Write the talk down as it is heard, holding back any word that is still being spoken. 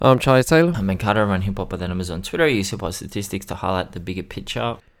I'm Charlie Taylor. I'm Ben Carter. I run Hip Hop Dilemmas on Twitter. I use hip hop statistics to highlight the bigger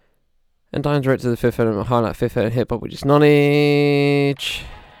picture. And I'm director of the Fifth Element, highlight Fifth Element Hip Hop, which is knowledge.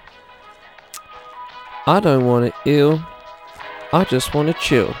 I don't want it ill. I just want to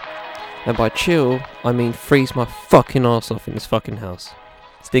chill. And by chill, I mean freeze my fucking ass off in this fucking house.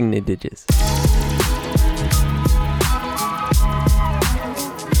 Sting the digits.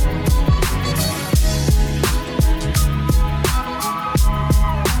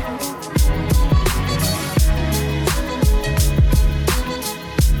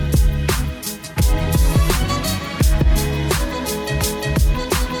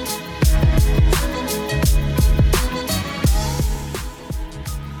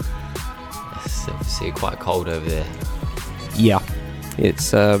 It's obviously quite cold over there. Yeah,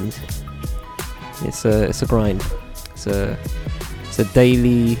 it's a grind. It's a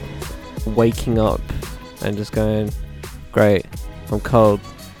daily waking up and just going, great, I'm cold.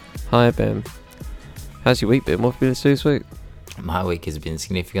 Hi Ben, how's your week been? What have you been to this week? My week has been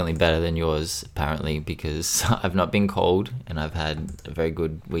significantly better than yours, apparently, because I've not been cold and I've had a very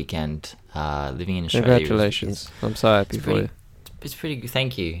good weekend living in Australia. Congratulations. I'm so happy for you. It's pretty good.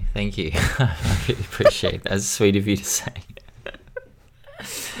 Thank you. I really appreciate that. That's sweet of you to say.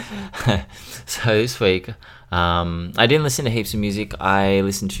 So this week, I didn't listen to heaps of music. I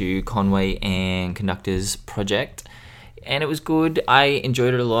listened to Conway and Conductor's project, and it was good. I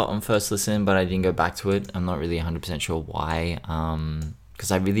enjoyed it a lot on first listen, but I didn't go back to it. I'm not really 100% sure why,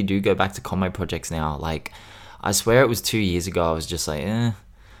 because I really do go back to Conway projects now. Like, I swear it was 2 years ago, I was just like,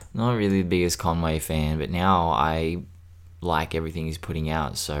 not really the biggest Conway fan, but now I like everything he's putting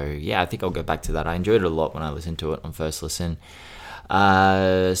out. So yeah, I think I'll go back to that. I enjoyed it a lot when I listened to it on first listen.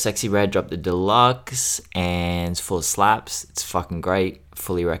 Sexy Red dropped the deluxe and it's full of slaps. It's fucking great.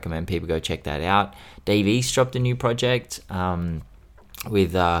 Fully recommend people go check that out. Dave East dropped a new project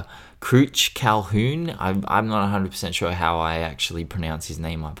with Crouch Calhoun. I'm not 100% sure how I actually pronounce his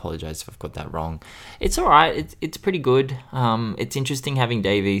name. I apologize if I've got that wrong. It's alright. It's pretty good. It's interesting having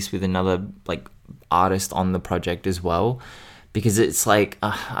Dave East with another artist on the project as well, because it's like,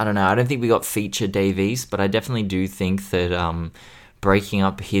 I don't know, I don't think we got feature Dave East, but I definitely do think that breaking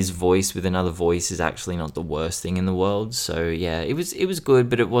up his voice with another voice is actually not the worst thing in the world. So yeah, it was good,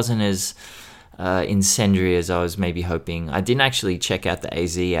 but it wasn't as incendiary as I was maybe hoping. I didn't actually check out the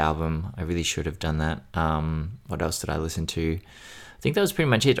AZ album. I really should have done that. What else did I listen to? I think that was pretty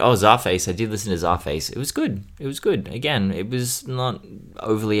much it. Oh, Czarface. I did listen to Czarface. It was good. Again, it was not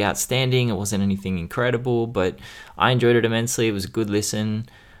overly outstanding. It wasn't anything incredible, but I enjoyed it immensely. It was a good listen.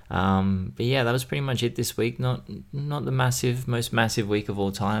 But yeah, that was pretty much it this week. Not the most massive week of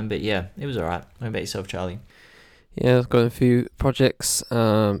all time, but yeah, it was alright. What about yourself, Charlie? Yeah, I've got a few projects.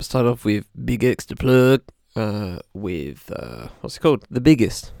 Start off with Big X to plug. With what's it called? The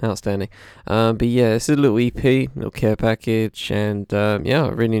Biggest, outstanding. But yeah, it's a little EP, little care package, and yeah, I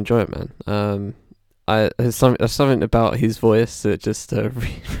really enjoy it, man. There's something about his voice that just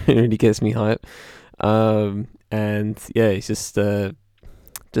really gets me hype. And yeah, he's just a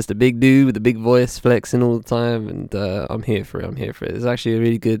big dude with a big voice, flexing all the time, and I'm here for it. It's actually a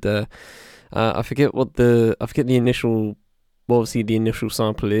really good. I forget the initial. Well, obviously the initial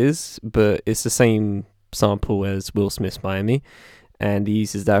sample is, but it's the same sample as Will Smith's Miami, and he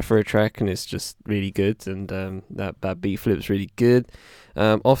uses that for a track, and it's just really good, and that beat flip's really good.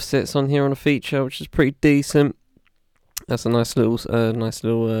 Offset's on here on a feature, which is pretty decent. That's a nice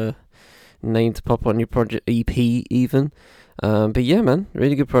little name to pop on your project EP even. But yeah, man,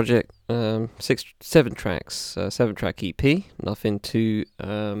 really good project. 7 tracks, 7-track EP, nothing too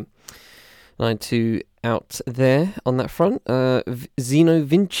out there on that front. Zeno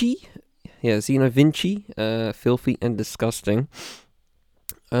Vinci, Filthy and Disgusting.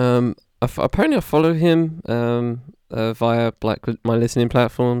 Apparently I follow him via my listening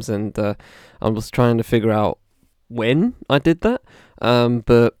platforms, and I was trying to figure out when I did that.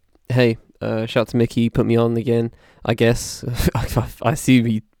 But hey, shout out to Mickey, put me on again, I guess. I assume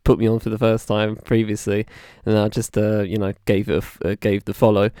he put me on for the first time previously, and I just gave the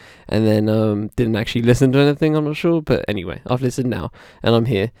follow, and then didn't actually listen to anything. I'm not sure, but anyway, I've listened now, and I'm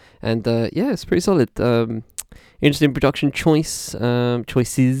here, and yeah, it's pretty solid. Interesting production choices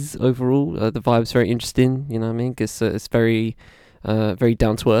overall. The vibe's very interesting. You know what I mean? It's very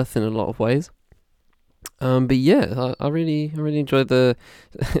down to earth in a lot of ways. But yeah, I really enjoyed the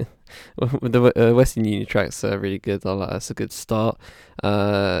the Western Union tracks. Are really good. That's a good start.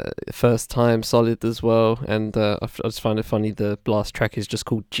 First time solid as well, and I just find it funny. The last track is just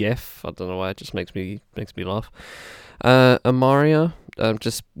called Jeff. I don't know why. It just makes me laugh. Amaria,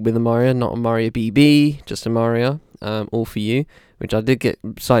 just with Amaria, not Amaria BB, just Amaria. All for you which I did get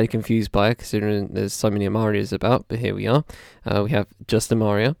slightly confused by, considering there's so many Amarias about. But here we are. We have just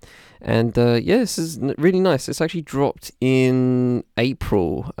Amaria, and yeah, this is really nice. It's actually dropped in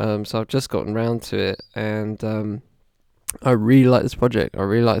April, so I've just gotten around to it, and I really like this project.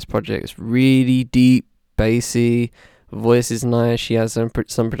 It's really deep, bassy. Voice is nice. She has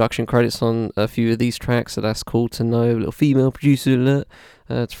some production credits on a few of these tracks, so that's cool to know. A little female producer alert.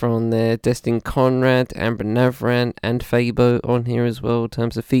 It's from there. Destin Conrad, Amber Navran, and Fabo on here as well in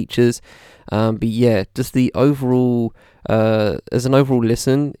terms of features. But yeah, just the overall, as an overall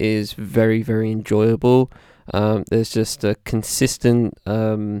listen, is very, very enjoyable. There's just a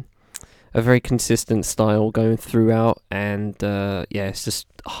very consistent style going throughout, and yeah, it's just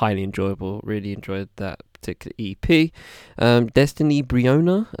highly enjoyable. Really enjoyed that particular EP. Destiny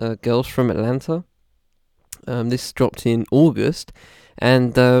Briona, Girls from Atlanta. This dropped in August,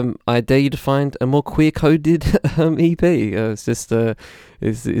 and I dare you to find a more queer-coded EP. It's just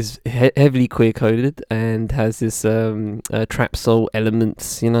is heavily queer-coded and has this trap soul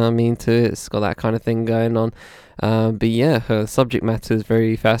elements, you know what I mean, to it. It's got that kind of thing going on. But yeah, her subject matter is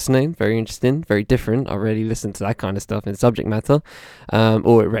very fascinating, very interesting, very different. I rarely listen to that kind of stuff in subject matter,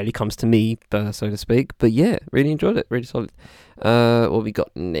 or it rarely comes to me, so to speak. But yeah, really enjoyed it, really solid. What we got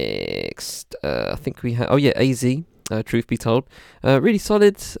next? I think we have. Oh yeah, AZ. Truth be told, really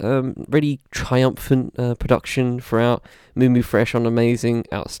solid, really triumphant production throughout. Moo Fresh on amazing,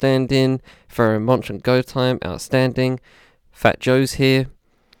 outstanding. Pharoah Monch and Go Time, outstanding. Fat Joe's here.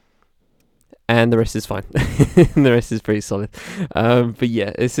 And the rest is fine. The rest is pretty solid. But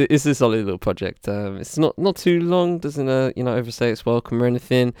yeah, it's a solid little project. It's not too long. Doesn't overstay its welcome or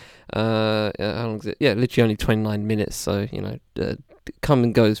anything. How long is it? Yeah, literally only 29 minutes. So come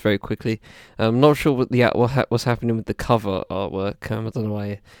and goes very quickly. I'm not sure what's happening with the cover artwork. I don't know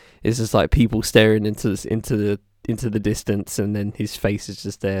why. It's just like people staring into the distance, and then his face is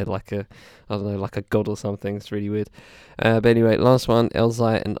just there like a god or something. It's really weird. But anyway, last one,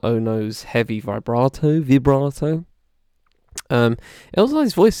 Elzai and Ono's heavy vibrato.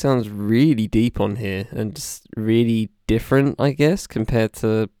 Elzai's voice sounds really deep on here and just really different, I guess, compared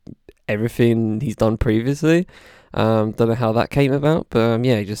to everything he's done previously. Don't know how that came about, but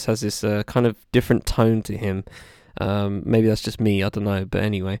yeah, he just has this kind of different tone to him. Maybe that's just me, I don't know, but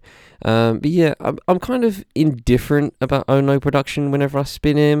anyway. But yeah, I'm kind of indifferent about Ono production whenever I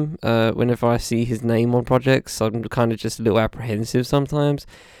spin him, whenever I see his name on projects. I'm kind of just a little apprehensive sometimes,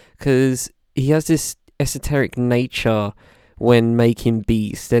 because he has this esoteric nature when making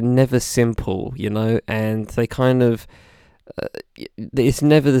beats. They're never simple, and they kind of, it's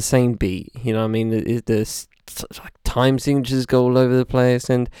never the same beat, you know what I mean? There's like time signatures go all over the place,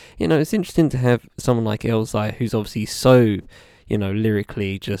 and it's interesting to have someone like Elzai, who's obviously so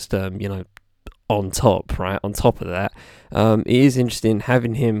lyrically just on top of that. It is interesting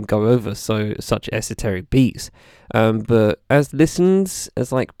having him go over such esoteric beats, but as listens,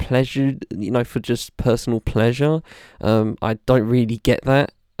 as like pleasure, for just personal pleasure, I don't really get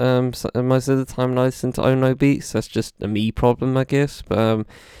that. So most of the time when I listen to Ono beats, that's just a me problem, I guess. But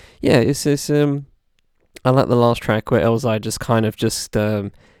yeah, it's I like the last track where Elzai just kind of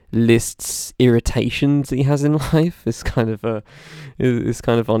lists irritations that he has in life. It's kind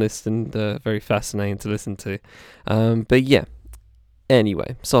of honest and very fascinating to listen to. But yeah,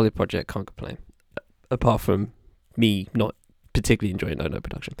 anyway, solid project, can't complain. Apart from me not particularly enjoying No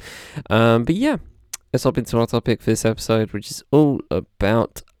production. But yeah, let's hop into our topic for this episode, which is all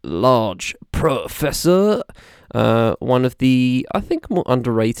about Large Professor. One of the, I think, more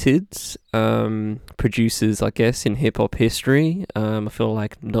underrated producers, I guess, in hip-hop history. I feel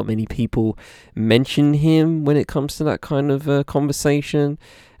like not many people mention him when it comes to that kind of conversation.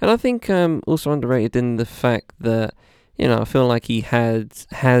 And I think also underrated in the fact that, I feel like he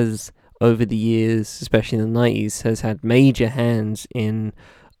has over the years, especially in the 90s, has had major hands in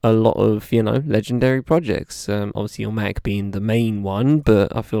a lot of, legendary projects. Obviously, Mac being the main one,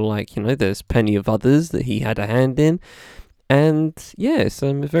 but I feel like, there's plenty of others that he had a hand in. And yeah, it's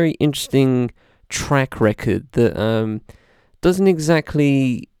a very interesting track record that doesn't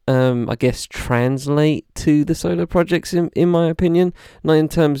exactly, I guess, translate to the solo projects, in my opinion. Not in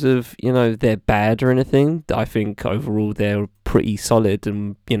terms of, they're bad or anything. I think overall they're pretty solid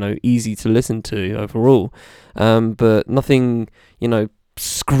and, easy to listen to overall. But nothing,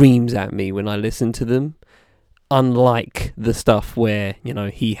 screams at me when I listen to them, unlike the stuff where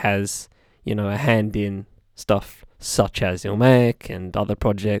he has a hand in stuff such as Ilmac and other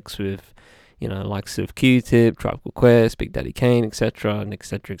projects with likes of Q-Tip, Tribe Called Quest, Big Daddy Kane, etc. and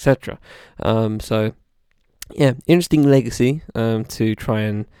etc. So yeah, interesting legacy to try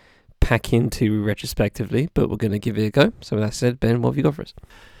and pack into retrospectively, but we're going to give it a go. So with that said, Ben, what have you got for us?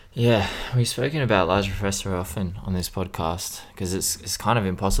 Yeah, we've spoken about Large Professor often on this podcast because it's kind of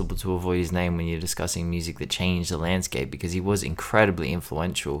impossible to avoid his name when you're discussing music that changed the landscape, because he was incredibly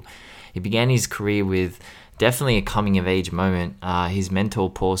influential. He began his career with definitely a coming-of-age moment. His mentor,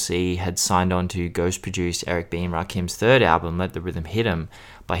 Paul C., had signed on to ghost-produce Eric B. and Rakim's third album, Let the Rhythm Hit 'Em,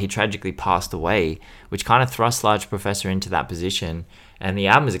 but he tragically passed away, which kind of thrust Large Professor into that position. And the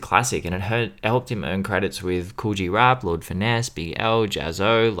album is a classic, and it helped him earn credits with Cool G Rap, Lord Finesse, Big L,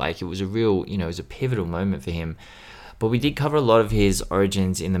 Jazzo. Like, it was a real, it was a pivotal moment for him. But we did cover a lot of his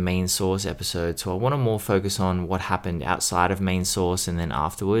origins in the Main Source episode, so I want to more focus on what happened outside of Main Source and then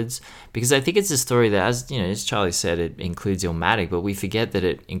afterwards, because I think it's a story that, as Charlie said, it includes Illmatic, but we forget that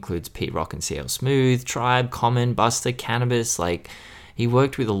it includes Pete Rock and CL Smooth, Tribe, Common, Buster, Cannabis. Like, he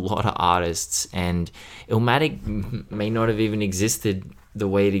worked with a lot of artists, and Illmatic may not have even existed the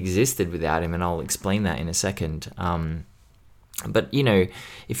way it existed without him, and I'll explain that in a second. But,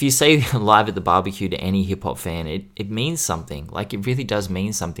 if you say Live at the Barbecue to any hip-hop fan, it means something. Like, it really does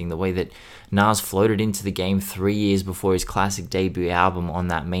mean something. The way that Nas floated into the game 3 years before his classic debut album on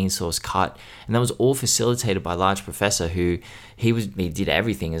that Main Source cut. And that was all facilitated by Large Professor, who he did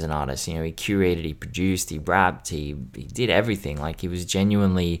everything as an artist. He curated, he produced, he rapped, he did everything. Like, he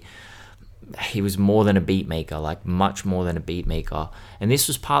was more than a beat maker, like much more than a beat maker. And this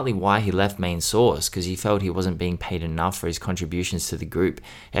was partly why he left Main Source, because he felt he wasn't being paid enough for his contributions to the group.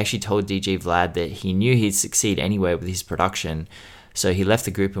 He actually told DJ Vlad that he knew he'd succeed anyway with his production, so he left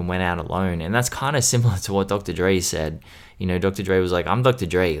the group and went out alone. And that's kind of similar to what Dr. Dre said. Dr. Dre was like, I'm Dr.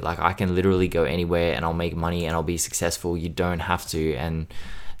 Dre. Like, I can literally go anywhere and I'll make money and I'll be successful. You don't have to. And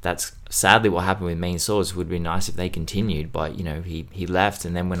that's sadly what happened with Main Source. It would be nice if they continued, but he left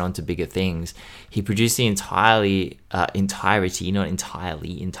and then went on to bigger things. He produced the entirety of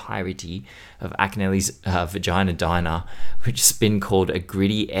Akinelli's Vagina Diner, which has been called a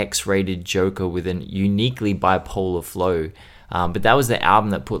gritty X-rated joker with an uniquely bipolar flow. But that was the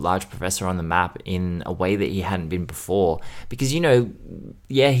album that put Large Professor on the map in a way that he hadn't been before. Because,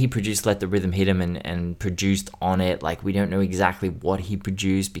 he produced Let the Rhythm Hit 'Em and produced on it. Like, we don't know exactly what he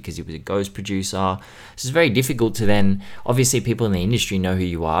produced because he was a ghost producer. So it's very difficult to then, obviously people in the industry know who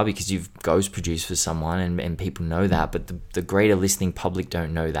you are because you've ghost produced for someone and people know that. But the greater listening public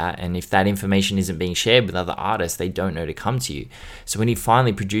don't know that. And if that information isn't being shared with other artists, they don't know to come to you. So when he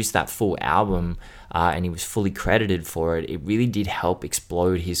finally produced that full album, and he was fully credited for it, it really did help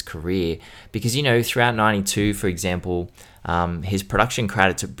explode his career. Because, throughout 92, for example, his production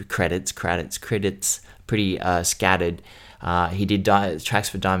credits pretty scattered. He did tracks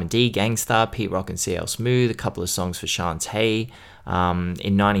for Diamond D, Gangstar, Pete Rock and CL Smooth, a couple of songs for Shantae.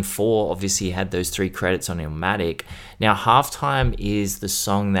 In 94, obviously, he had those 3 credits on Illmatic. Now, Halftime is the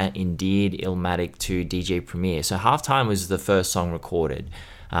song that endeared Illmatic to DJ Premier. So Halftime was the first song recorded.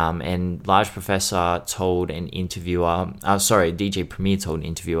 And Large Professor told an interviewer, DJ Premier told an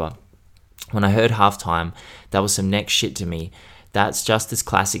interviewer, when I heard Halftime, that was some next shit to me. That's just as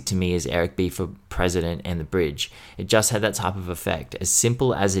classic to me as Eric B. for President and The Bridge. It just had that type of effect. As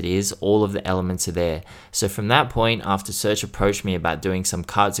simple as it is, all of the elements are there. So from that point, after Search approached me about doing some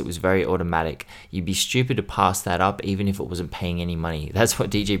cuts, it was very automatic. You'd be stupid to pass that up even if it wasn't paying any money. That's what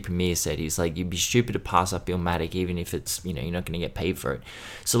DJ Premier said. He's like, you'd be stupid to pass up Illmatic even if it's, you're not going to get paid for it.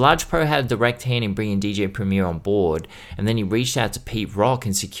 So Large Pro had a direct hand in bringing DJ Premier on board, and then he reached out to Pete Rock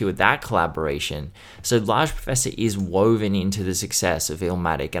and secured that collaboration. So Large Professor is woven into the success of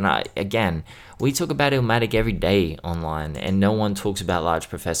Illmatic. And we talk about Illmatic every day online, and no one talks about Large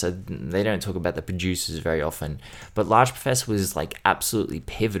Professor. They don't talk about the producers very often, but Large Professor was like absolutely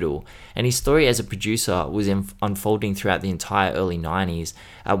pivotal, and his story as a producer was unfolding throughout the entire early 90s.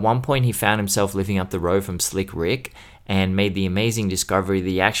 At one point, he found himself living up the road from Slick Rick and made the amazing discovery that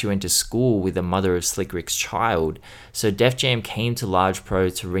he actually went to school with the mother of Slick Rick's child. So Def Jam came to Large Pro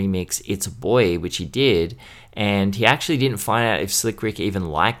to remix It's a Boy, which he did, and he actually didn't find out if Slick Rick even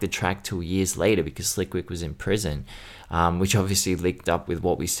liked the track till years later because Slick Rick was in prison, which obviously linked up with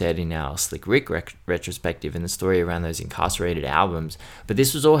what we said in our Slick Rick retrospective and the story around those incarcerated albums. But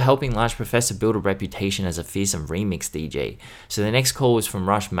this was all helping Large Professor build a reputation as a fearsome remix DJ. So the next call was from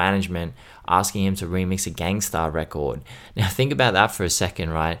Rush Management asking him to remix a Gangstar record. Now think about that for a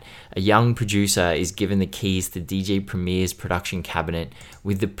second, right? A young producer is given the keys to DJ Premier's production cabinet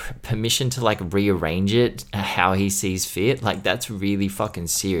with the permission to like rearrange it how he sees fit. Like, that's really fucking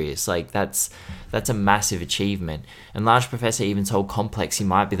serious. Like, that's a massive achievement. And Large Professor even told Complex he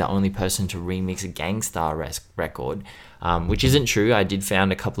might be the only person to remix a Gangstar record. which isn't true. I did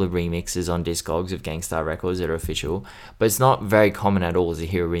found a couple of remixes on Discogs of Gangstar records that are official, but it's not very common at all to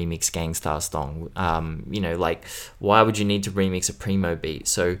hear a remix Gangstar song. Like, why would you need to remix a Primo beat?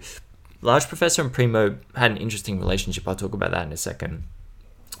 So Large Professor and Primo had an interesting relationship. I'll talk about that in a second.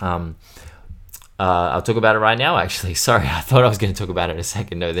 I'll talk about it right now, actually. Sorry, I thought I was going to talk about it in a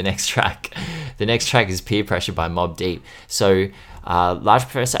second. No, the next track. The next track is Peer Pressure by Mobb Deep. So Large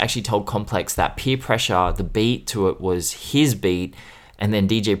Professor actually told Complex that Peer Pressure, the beat to it was his beat, and then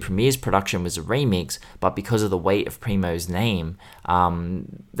DJ Premier's production was a remix, but because of the weight of Primo's name,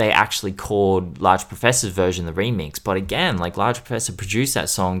 they actually called Large Professor's version the remix. But again, like, Large Professor produced that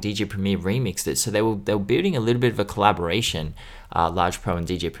song, DJ Premier remixed it, so they were building a little bit of a collaboration, Large Pro and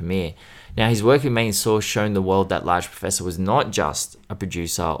DJ Premier. Now, his work with Main Source shown the world that Large Professor was not just a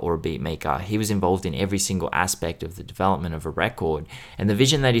producer or a beat maker. He was involved in every single aspect of the development of a record. And the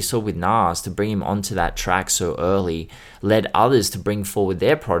vision that he saw with Nas to bring him onto that track so early led others to bring forward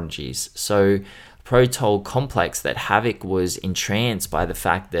their prodigies. So Pro told Complex that Havoc was entranced by the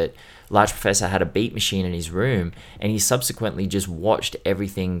fact that Large Professor had a beat machine in his room, and he subsequently just watched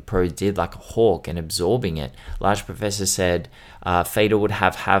everything Pro did like a hawk and absorbing it. Large Professor said Fader would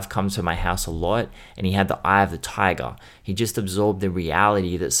have come to my house a lot, and he had the eye of the tiger. He just absorbed the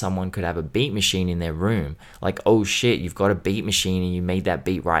reality that someone could have a beat machine in their room. Like, oh shit, you've got a beat machine and you made that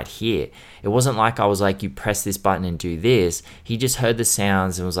beat right here. It wasn't like I was like, you press this button and do this. He just heard the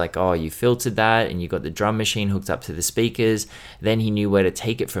sounds and was like, oh, you filtered that and you got the drum machine hooked up to the speakers. Then he knew where to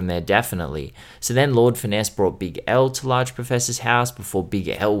take it from there, definitely. So then Lord Finesse brought Big L to Large Professor's house before Big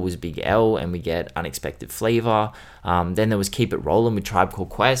L was Big L, and we get Unexpected Flavor. Then there was Keep It Rollin' with Tribe Called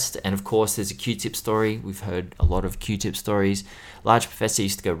Quest, and of course there's a Q-Tip story. We've heard a lot of Q-Tip stories. Large Professor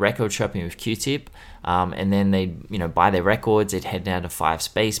used to go record shopping with Q-Tip, and then they'd buy their records, they'd head down to Five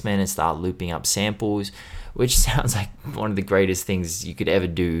Spacemen and start looping up samples, which sounds like one of the greatest things you could ever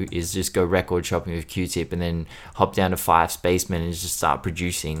do, is just go record shopping with Q-Tip and then hop down to Five Spacemen and just start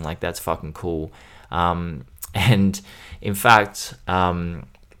producing. Like, that's fucking cool. And in fact,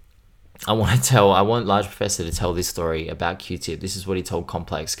 I want Large Professor to tell this story about Q-Tip. This is what he told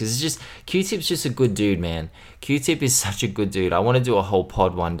Complex, because Q-Tip's just a good dude, man. Q-Tip is such a good dude. I want to do a whole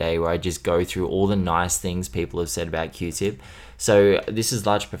pod one day where I just go through all the nice things people have said about Q-Tip. So this is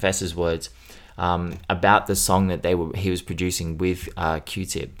Large Professor's words about the song that he was producing with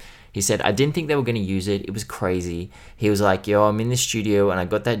Q-Tip. He said, I didn't think they were going to use it. It was crazy. He was like, yo, I'm in the studio and I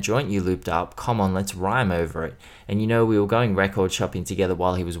got that joint you looped up. Come on, let's rhyme over it. And we were going record shopping together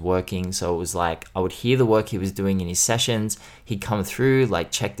while he was working. So it was like, I would hear the work he was doing in his sessions. He'd come through,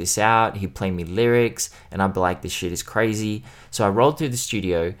 like, check this out. He'd play me lyrics and I'd be like, this shit is crazy. So I rolled through the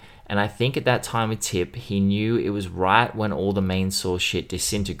studio, and I think at that time with Tip, he knew it was right when all the Main Source shit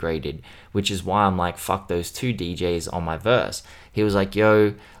disintegrated, which is why I'm like, fuck those two DJs on my verse. He was like,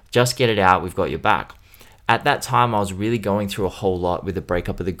 yo, just get it out, we've got your back. At that time, I was really going through a whole lot with the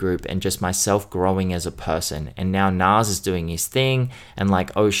breakup of the group and just myself growing as a person. And now Nas is doing his thing, and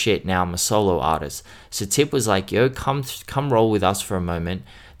like, oh shit, now I'm a solo artist. So Tip was like, yo, come roll with us for a moment.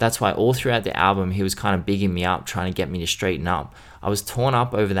 That's why all throughout the album, he was kind of bigging me up, trying to get me to straighten up. I was torn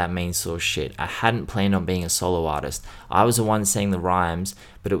up over that Main Source shit. I hadn't planned on being a solo artist. I was the one saying the rhymes,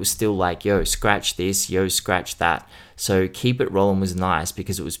 but it was still like, yo, scratch this, yo, scratch that. So Keep It Rollin' was nice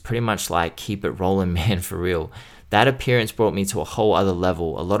because it was pretty much like Keep It Rollin', man, for real. That appearance brought me to a whole other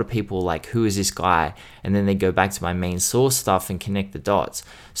level. A lot of people were like, who is this guy? And then they go back to my Main Source stuff and connect the dots.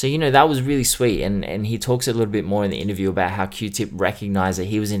 So, that was really sweet. And he talks a little bit more in the interview about how Q-Tip recognized that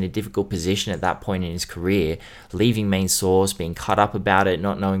he was in a difficult position at that point in his career, leaving Main Source, being cut up about it,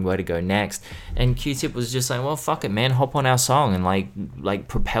 not knowing where to go next. And Q-Tip was just like, well, fuck it, man, hop on our song and like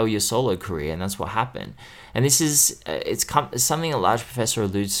propel your solo career. And that's what happened. And this is, it's something that Large Professor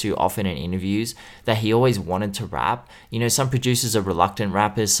alludes to often in interviews, that he always wanted to rap. Some producers are reluctant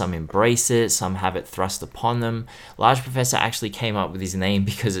rappers, some embrace it, some have it thrust upon them. Large Professor actually came up with his name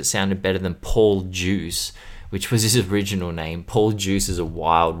because it sounded better than Paul Juice, which was his original name. Paul Juice is a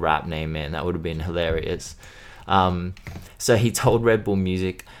wild rap name, man. That would have been hilarious. So he told Red Bull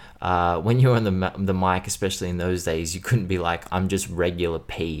Music, when you were on the mic, especially in those days, you couldn't be like, I'm just regular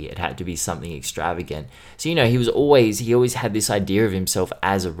P. It had to be something extravagant. So, he always had this idea of himself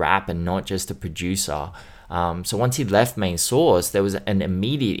as a rapper, not just a producer. So once he left Main Source, there was an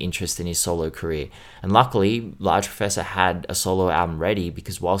immediate interest in his solo career. And luckily, Large Professor had a solo album ready,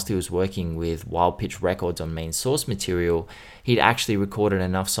 because whilst he was working with Wild Pitch Records on Main Source material, he'd actually recorded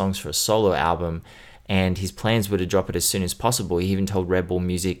enough songs for a solo album, and his plans were to drop it as soon as possible. He even told Red Bull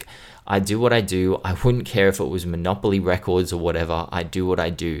Music, I do what I do. I wouldn't care if it was Monopoly Records or whatever. I do what I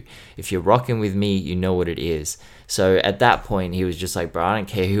do. If you're rocking with me, you know what it is. So at that point, he was just like, bro, I don't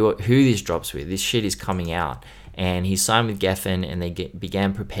care who this drops with. This shit is coming out. And he signed with Geffen, and they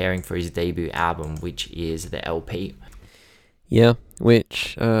began preparing for his debut album, which is the LP. Yeah,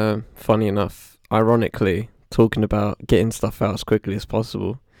 which, funny enough, ironically, talking about getting stuff out as quickly as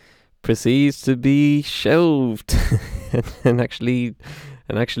possible, proceeds to be shelved and actually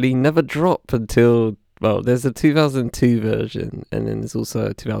never drop until, well, there's a 2002 version and then there's also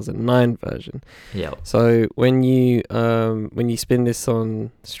a 2009 version. Yeah. So when you spin this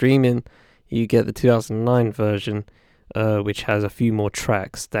on streaming, you get the 2009 version, which has a few more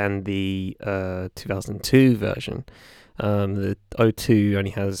tracks than the 2002 version. The O2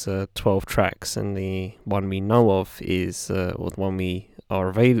 only has 12 tracks, and the one we know of is, or the one we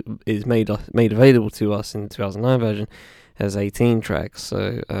are is made available to us in the 2009 version, has 18 tracks.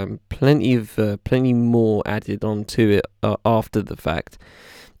 So plenty more added onto it after the fact.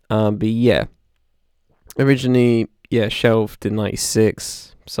 But yeah, originally shelved in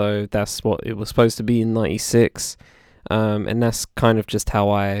 '96, so that's what it was supposed to be in '96. And that's kind of just how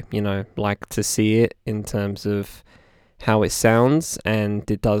I like to see it in terms of how it sounds,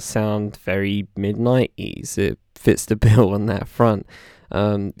 and it does sound very mid-90s. It fits the bill on that front.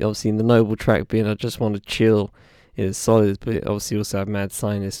 Obviously, in the Noble track being I Just Want to Chill is solid, but obviously also have Mad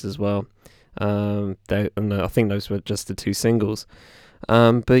Scientist as well. I think those were just the two singles.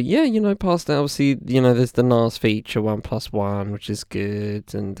 But yeah, past that, obviously, there's the Nas feature 1+1, which is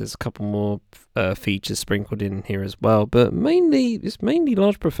good, and there's a couple more features sprinkled in here as well. But it's mainly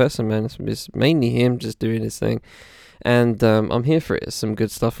Large Professor, man. It's mainly him just doing his thing. And I'm here for it. Some good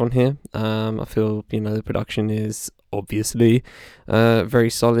stuff on here. I feel, the production is obviously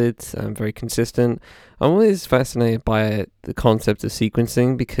very solid and very consistent. I'm always fascinated by the concept of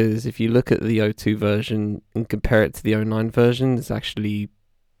sequencing, because if you look at the O2 version and compare it to the 09 version, it's actually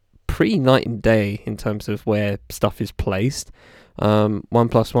pretty night and day in terms of where stuff is placed.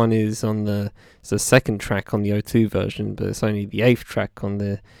 1+1 is on the second track on the O2 version, but it's only the 8th track on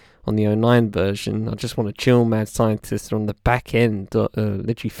the 09 version. I Just Want to Chill, Mad Scientist on the back end,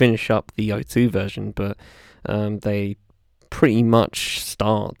 literally finish up the O2 version, but they pretty much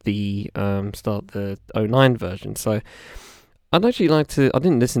start the 09 version. So I'd actually like to, I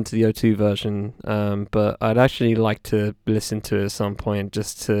didn't listen to the O2 version, but I'd actually like to listen to it at some point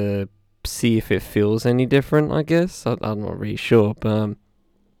just to see if it feels any different, I guess. I'm not really sure, but I'm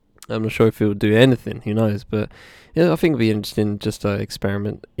not sure if it will do anything, who knows, but yeah, I think it'd be interesting just to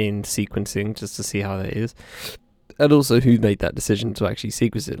experiment in sequencing just to see how that is, and also who made that decision to actually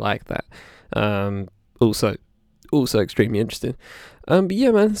sequence it like that. Also extremely interesting. But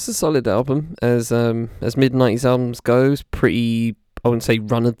yeah, man, it's a solid album as mid-90s albums goes. Pretty, I wouldn't say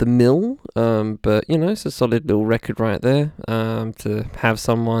run of the mill, but it's a solid little record right there. To have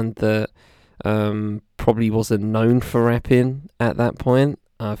someone that probably wasn't known for rapping at that point,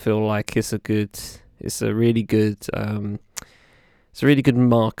 I feel like it's a really good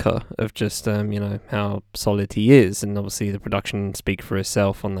marker of just how solid he is, and obviously the production speaks for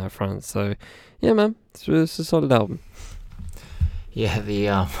itself on that front. So yeah, man, it's a solid album.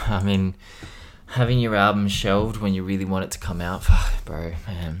 Yeah, having your album shelved when you really want it to come out, bro,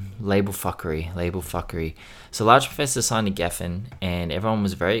 man, label fuckery. So Large Professor signed to Geffen, and everyone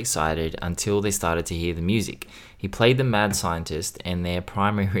was very excited until they started to hear the music. He played the Mad Scientist, and their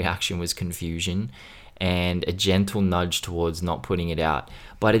primary reaction was confusion and a gentle nudge towards not putting it out.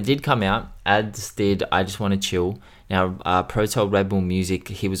 But it did come out, as did I Just Want to Chill. Now, Proto Red Bull Music,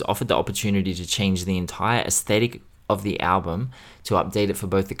 he was offered the opportunity to change the entire aesthetic of the album to update it for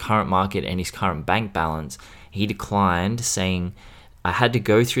both the current market and his current bank balance. He declined, saying, I had to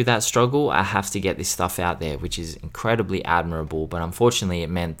go through that struggle. I have to get this stuff out there, which is incredibly admirable. But unfortunately, it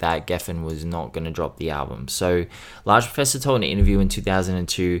meant that Geffen was not going to drop the album. So Large Professor told in an interview in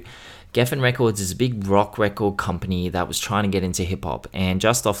 2002, Geffen Records is a big rock record company that was trying to get into hip-hop, and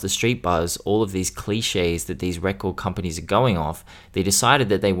just off the street buzz, all of these cliches that these record companies are going off, they decided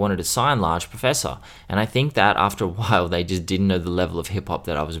that they wanted to sign Large Professor. And I think that after a while, they just didn't know the level of hip-hop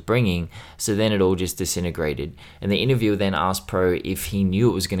that I was bringing, so then it all just disintegrated. And the interviewer then asked Pro if he knew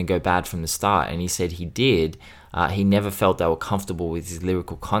it was going to go bad from the start, and he said he did. He never felt they were comfortable with his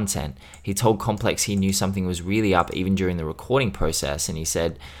lyrical content. He told Complex he knew something was really up even during the recording process, and he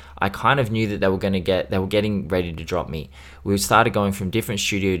said, I kind of knew that they were getting ready to drop me. We started going from different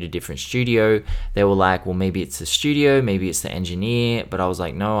studio to different studio. They were like, well, maybe it's the studio, maybe it's the engineer, but I was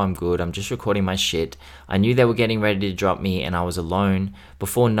like, no, I'm good. I'm just recording my shit. I knew they were getting ready to drop me, and I was alone.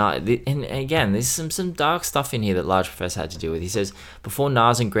 And again, there's some dark stuff in here that Large Professor had to deal with. He says, before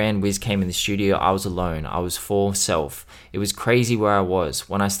Nas and Grand Wiz came in the studio, I was alone. I was for self. It was crazy where I was.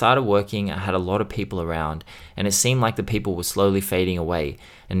 When I started working, I had a lot of people around, and it seemed like the people were slowly fading away.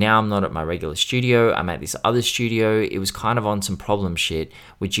 And now I'm not at my regular studio, I'm at this other studio. It was kind of on some problem shit,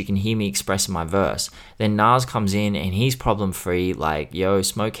 which you can hear me express in my verse. Then Nas comes in and he's problem free, like, yo,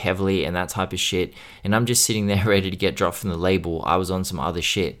 smoke heavily and that type of shit. And I'm just sitting there ready to get dropped from the label. I was on some other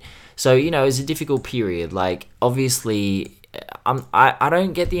shit. So, it was a difficult period. Like, obviously, I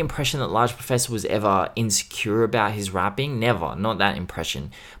don't get the impression that Large Professor was ever insecure about his rapping. Never. Not that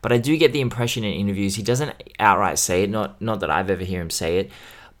impression. But I do get the impression in interviews, he doesn't outright say it, not that I've ever heard him say it,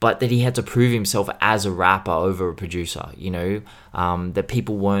 but that he had to prove himself as a rapper over a producer, that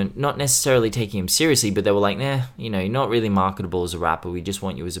people weren't not necessarily taking him seriously, but they were like, nah, you're not really marketable as a rapper. We just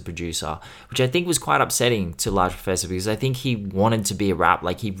want you as a producer, which I think was quite upsetting to Large Professor, because I think he wanted to be a rap.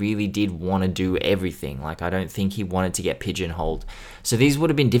 Like, he really did want to do everything. Like, I don't think he wanted to get pigeonholed. So these would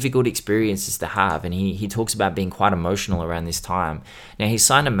have been difficult experiences to have. And he talks about being quite emotional around this time. Now, he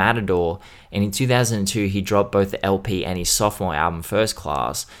signed to Matador, and in 2002, he dropped both the LP and his sophomore album, First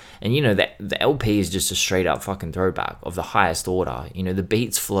Class. And, the LP is just a straight up fucking throwback of the highest order. The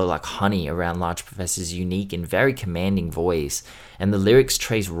beats flow like honey around Large Professor's unique and very commanding voice. And the lyrics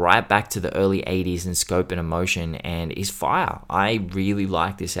trace right back to the early 80s in scope and emotion, and is fire. I really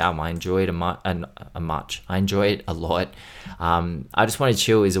like this album. I enjoy it much. I enjoy it a lot. I Just Want to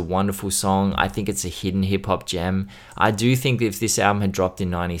Chill is a wonderful song. I think it's a hidden hip-hop gem. I do think that if this album had dropped in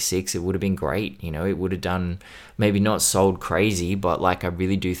 96, it would have been great. It would have done, maybe not sold crazy, but like, I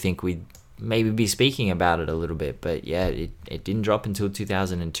really do think we'd maybe be speaking about it a little bit. But yeah, it didn't drop until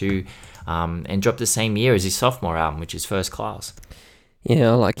 2002, and dropped the same year as his sophomore album, which is First Class.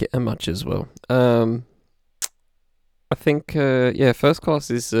 Yeah, I like it much as well. I think, First Class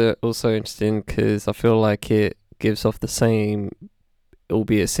is also interesting because I feel like it gives off the same,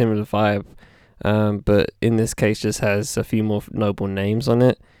 albeit similar vibe, but in this case just has a few more notable names on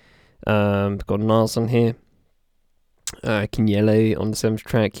it. Got Nas on here, Kinyele on the 7th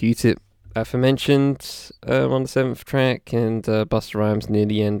track, Q-Tip aforementioned on the 7th track, and Busta Rhymes near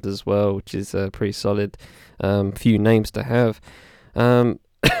the end as well, which is pretty solid. Few names to have.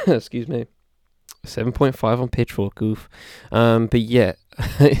 Excuse me. 7.5 on Pitchfork, oof. But yeah,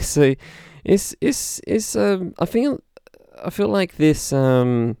 so it's I feel like this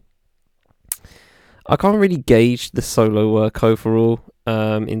I can't really gauge the solo work overall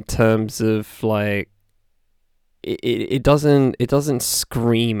in terms of like it doesn't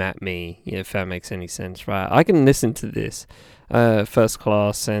scream at me, if that makes any sense, right? I can listen to this First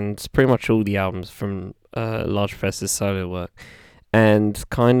Class and pretty much all the albums from Large Professor's solo work and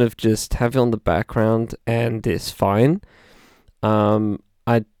kind of just have it on the background and it's fine.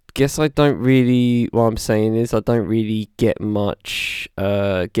 I guess I don't really, what I'm saying is I don't really get much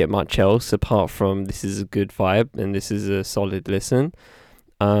else apart from this is a good vibe and this is a solid listen.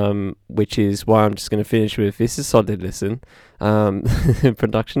 Which is why I'm just going to finish with this is solid listen.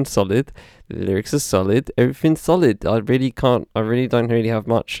 Production solid, the lyrics are solid, everything's solid. I really don't really have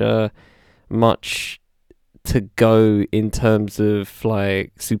much to go in terms of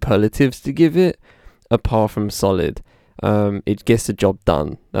like superlatives to give it apart from solid. It gets the job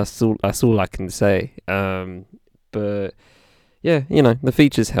done. That's all I can say. But yeah, the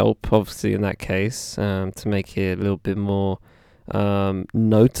features help obviously in that case to make it a little bit more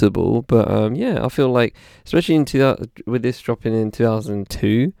notable. But I feel like especially with this dropping in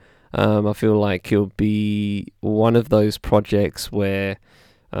 2002, I feel like it'll be one of those projects where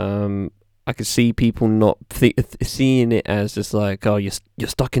I could see people not seeing it as just like, oh, you're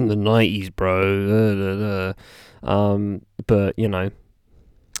stuck in the 90s, bro. But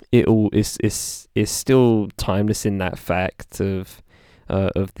it all is still timeless in that fact of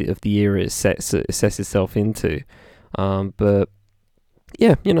the era it sets itself into. But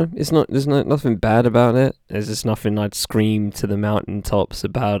yeah, it's not, there's nothing bad about it. There's just nothing I'd scream to the mountaintops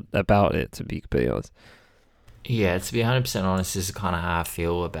about it, to be completely honest. Yeah, to be 100% honest, this is kind of how I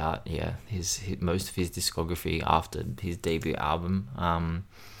feel about his most of his discography after his debut album.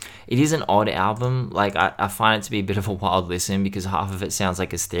 It is an odd album. Like I find it to be a bit of a wild listen because half of it sounds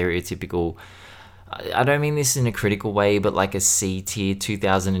like a stereotypical, I don't mean this in a critical way, but like a C tier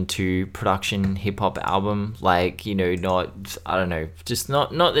 2002 production hip hop album. Like, not, I don't know, just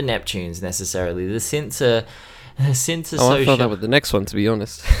not the Neptunes necessarily. The synths are, Synths are Oh, I so thought that sharp. was the next one, to be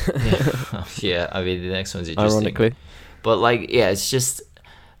honest. Yeah, yeah. I mean, the next one's interesting, Ironically. but like, yeah,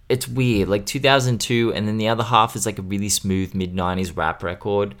 it's weird. Like 2002, and then the other half is like a really smooth mid '90s rap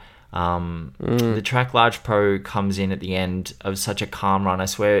record. The Mm, track Large Pro comes in at the end of such a calm run. I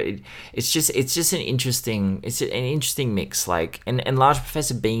swear, it's just an interesting mix. Like, and Large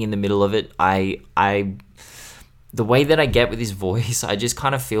Professor being in the middle of it, I the way that I get with his voice, I just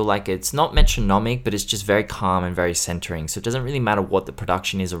kind of feel like it's not metronomic, but it's just very calm and very centering. So it doesn't really matter what the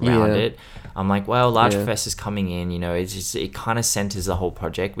production is around yeah, it. I'm like, well, Large yeah. Professor's coming in, it kind of centers the whole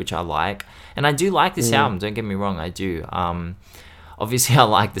project, which I like. And I do like this Mm, album, don't get me wrong, I do. Obviously, I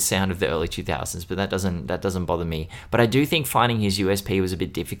like the sound of the early 2000s, but that doesn't bother me. But I do think finding his USP was a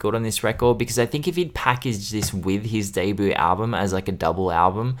bit difficult on this record, because I think if he'd packaged this with his debut album as like a double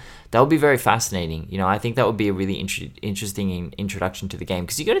album, that would be very fascinating. I think that would be a really interesting introduction to the game,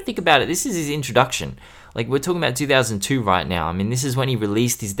 because you got to think about it. This is his introduction. Like, we're talking about 2002 right now. I mean, this is when he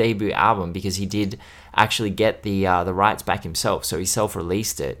released his debut album, because he did actually get the rights back himself, so he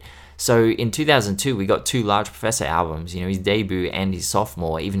self-released it. So in 2002, we got two Large Professor albums, his debut and his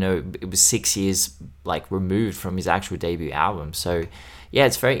sophomore, even though it was 6 years like removed from his actual debut album. So yeah,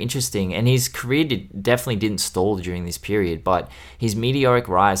 it's very interesting. And his career definitely didn't stall during this period, but his meteoric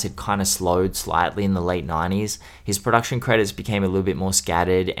rise had kind of slowed slightly in the late 90s. His production credits became a little bit more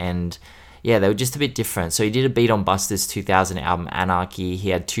scattered, and yeah, they were just a bit different. So he did a beat on Buster's 2000 album Anarchy. He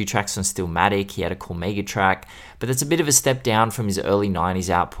had 2 tracks on Stillmatic. He had a cool Mega track, but that's a bit of a step down from his early 90s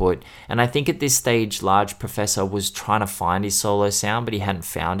output. And I think at this stage, Large Professor was trying to find his solo sound, but he hadn't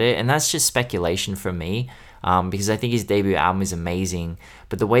found it. And that's just speculation from me, because I think his debut album is amazing.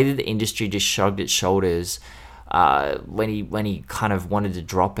 But the way that the industry just shrugged its shoulders when he kind of wanted to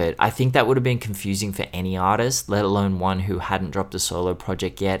drop it, I think that would have been confusing for any artist, let alone one who hadn't dropped a solo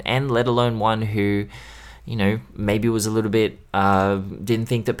project yet, and let alone one who, maybe was a little bit, didn't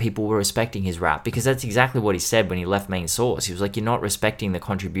think that people were respecting his rap, because that's exactly what he said when he left Main Source. He was like, you're not respecting the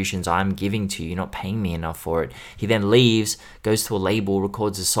contributions I'm giving to you, you're not paying me enough for it. He then leaves, goes to a label,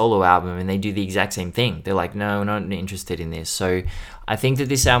 records a solo album, and they do the exact same thing. They're like, no, we're not interested in this. So I think that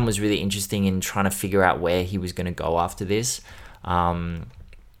this album was really interesting in trying to figure out where he was going to go after this. And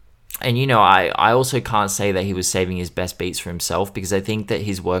I also can't say that he was saving his best beats for himself, because I think that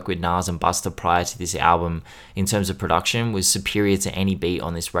his work with Nas and Busta prior to this album, in terms of production, was superior to any beat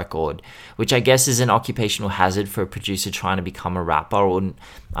on this record, which I guess is an occupational hazard for a producer trying to become a rapper. Or,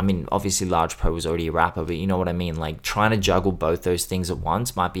 I mean, obviously Large Pro was already a rapper, but you know what I mean? Like, trying to juggle both those things at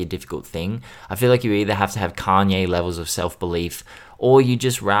once might be a difficult thing. I feel like you either have to have Kanye levels of self-belief, or you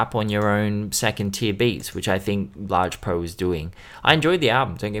just rap on your own second tier beats, which I think Large Pro was doing. I enjoyed the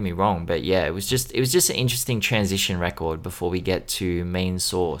album, don't get me wrong, but yeah, it was just an interesting transition record before we get to Main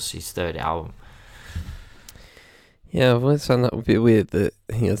Source, his third album. yeah, I've always found that a bit weird that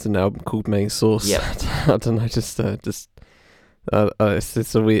he has an album called Main Source. Yep. I don't know, it's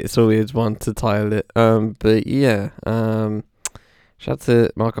a weird one to title it. But yeah, shout out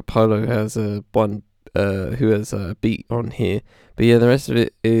to Marco Polo, who has a beat on here. But yeah, the rest of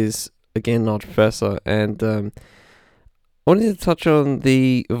it is again Large Professor, and I wanted to touch on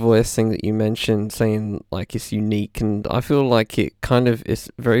the voice thing that you mentioned, saying like it's unique, and I feel like it kind of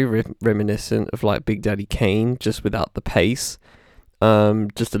is very reminiscent of like Big Daddy Kane, just without the pace,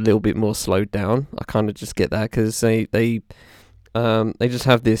 just a little bit more slowed down. I kind of just get that because they just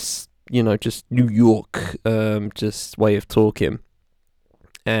have this, just New York, just way of talking,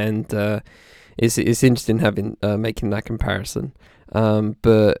 and it's interesting having making that comparison.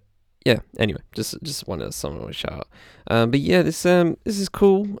 But yeah, anyway, just wanted someone to shout out. But yeah, this is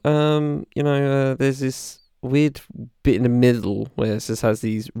cool. There's this weird bit in the middle where it just has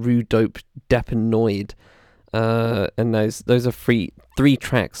these rude dope depanoid, and those are three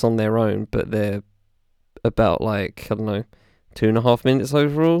tracks on their own, but they're about like, I don't know, 2.5 minutes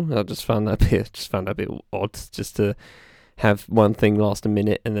overall. I just found that a bit odd, just to have one thing last a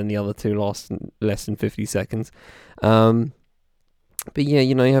minute and then the other two last less than 50 seconds. But yeah,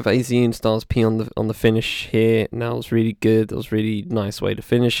 you have AZ and Stars P on the finish here. And that was really good. That was a really nice way to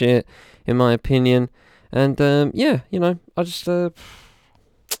finish it, in my opinion. And yeah, I just yeah,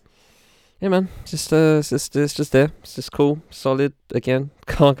 man, it's just there. It's just cool, solid. Again,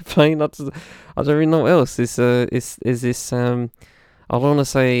 can't complain. I don't really know what else. Is this I don't want to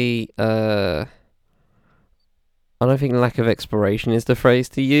say I don't think lack of exploration is the phrase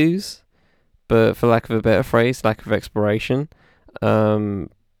to use, but for lack of a better phrase, lack of exploration. I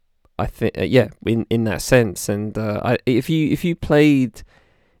think yeah, in that sense. And if you played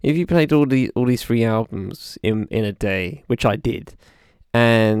all these 3 albums in a day, which I did,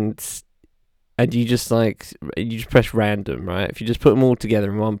 and and you just press random, right? If you just put them all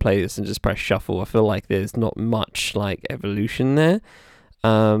together in one playlist and just press shuffle, I feel like there's not much like evolution there,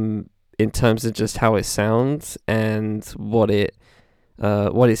 in terms of just how it sounds and what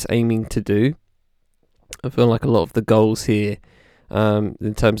it's aiming to do. I feel like a lot of the goals here,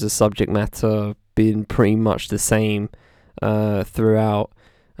 in terms of subject matter, been pretty much the same throughout.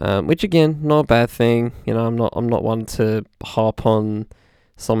 Which again, not a bad thing. I'm not one to harp on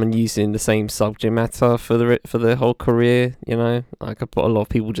someone using the same subject matter for their whole career. Like a lot of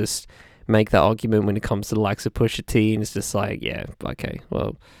people just make that argument when it comes to the likes of Pusha T, and it's just like, yeah, okay,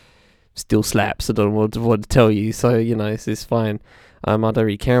 well, still slaps. I don't know what to tell you. So it's fine. I don't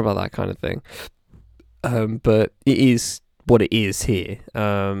really care about that kind of thing. But it is what it is here.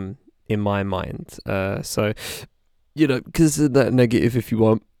 In my mind. So consider that negative if you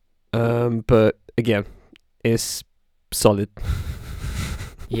want. But again, it's solid.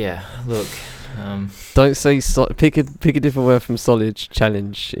 Yeah, look. Don't say pick a different word from solid.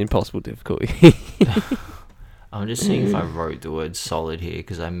 Challenge impossible difficulty. I'm just seeing if I wrote the word solid here,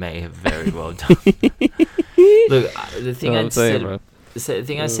 because I may have very well done. Look, the thing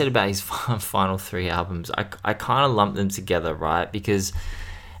I said about his final 3 albums, I kind of lumped them together, right? Because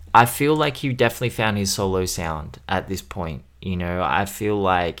I feel like he definitely found his solo sound at this point. I feel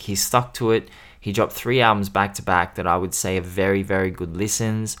like he stuck to it. He dropped 3 albums back to back that I would say are very, very good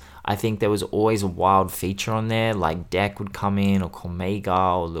listens. I think there was always a wild feature on there, like Deck would come in, or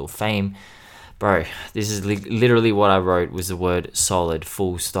Cormega, or Lil Fame. Bro, this is literally what I wrote, was the word solid,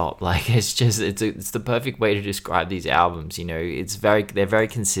 full stop. Like, it's the perfect way to describe these albums. They're very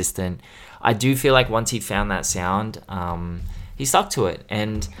consistent. I do feel like once he found that sound, he stuck to it.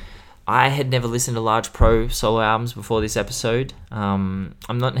 And I had never listened to Large Pro solo albums before this episode. I'm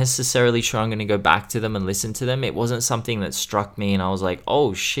not necessarily sure I'm going to go back to them and listen to them. It wasn't something that struck me and I was like,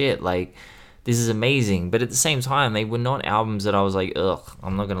 oh shit, like, this is amazing. But at the same time, they were not albums that I was like, ugh,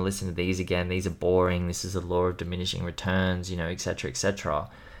 I'm not going to listen to these again. These are boring. This is the law of diminishing returns, etc., etc.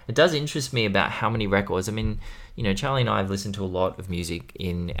 It does interest me about how many records. I mean, Charlie and I have listened to a lot of music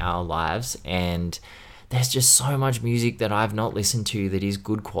in our lives, and there's just so much music that I've not listened to that is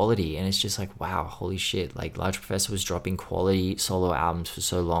good quality. And it's just like, wow, holy shit. Like, Large Professor was dropping quality solo albums for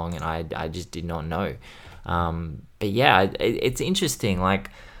so long, and I just did not know. But yeah, it's interesting.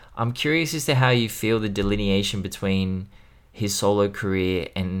 Like, I'm curious as to how you feel the delineation between his solo career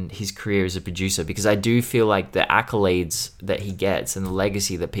and his career as a producer, because I do feel like the accolades that he gets and the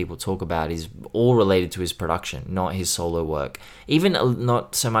legacy that people talk about is all related to his production, not his solo work. Even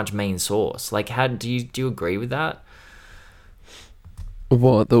not so much main source. Like, how do you agree with that?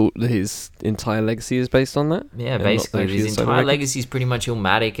 What, his entire legacy is based on that? Yeah, basically his entire legacy is pretty much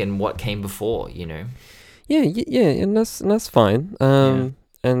Illmatic and what came before. Yeah, and that's fine.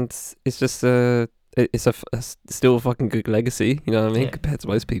 And it's just it's still a fucking good legacy, you know what I mean, compared to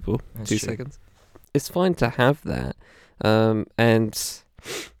most people. That's 2 seconds. It's fine to have that, and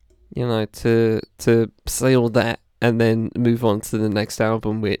to say all that and then move on to the next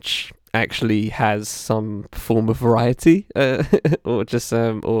album, which actually has some form of variety, or just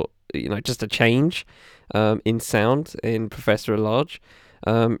just a change, in sound in Professor at Large.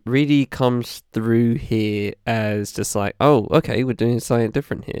 Really comes through here as just like, oh, okay, we're doing something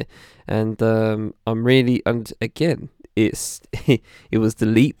different here, and and again, it was the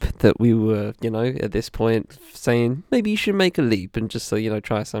leap that we were, at this point saying maybe you should make a leap and just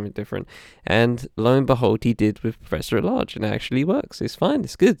try something different, and lo and behold, he did with Professor at Large, and it actually works. It's fine.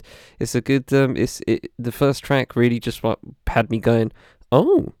 It's good. It's a good. The first track really just had me going,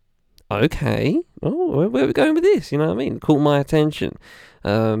 oh, okay, oh, where are we going with this? You know what I mean? Caught my attention,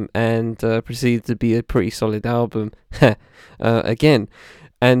 and proceeded to be a pretty solid album. Again,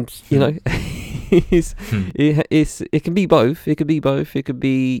 and it can be both. It could be both. It could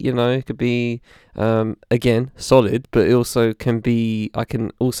be it could be again solid, but it also can be. I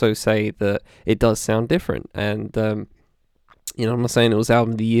can also say that it does sound different, and I'm not saying it was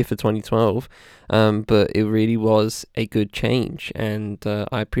album of the year for 2012, but it really was a good change, and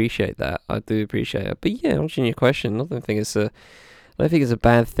I appreciate that. I do appreciate it. But yeah, answering your question, I don't think it's a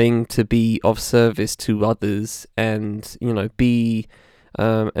bad thing to be of service to others, and be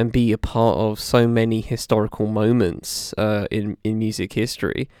a part of so many historical moments in music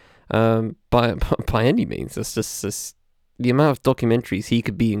history. By any means, that's just the amount of documentaries he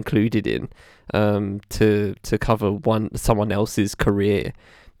could be included in, to cover someone else's career,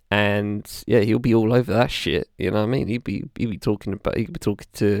 and yeah, he'll be all over that shit. You know what I mean? He'll be talking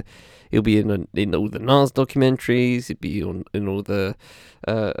to. He'll be in all the Nas documentaries. He'll be in all the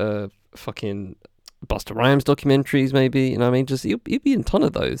fucking Busta Rhymes documentaries, maybe. You know what I mean? Just he'd be in a ton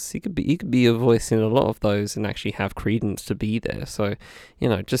of those. He could be a voice in a lot of those and actually have credence to be there. So, you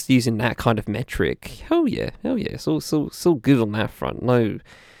know, just using that kind of metric, hell yeah. It's all good on that front. No,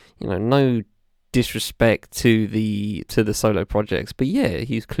 you know, no disrespect to the solo projects, but yeah,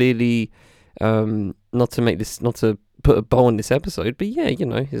 he's clearly not to put a bow on this episode, but yeah, you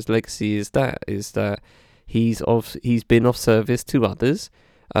know, his legacy is that he's been of service to others,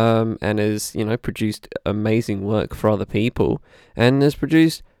 and has, you know, produced amazing work for other people, and has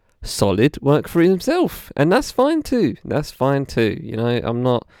produced solid work for himself, and that's fine too. You know, I'm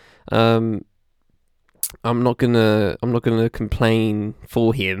not gonna complain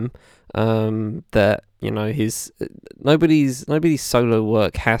for him. That, you know, his nobody's solo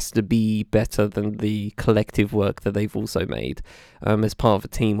work has to be better than the collective work that they've also made, as part of a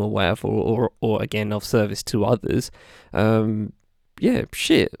team or whatever, or again of service to others. Yeah,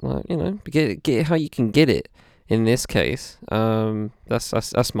 shit, like, you know, get it how you can get it. In this case,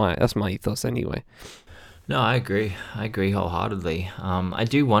 that's my ethos anyway. No, I agree. I agree wholeheartedly. I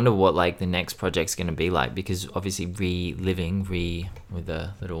do wonder what like the next project's going to be like, because obviously reliving with the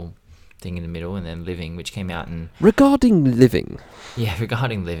little thing in the middle, and then living, which came out in Regarding living, yeah,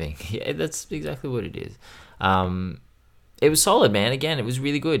 regarding living. Yeah, that's exactly what it is. It was solid, man. Again, it was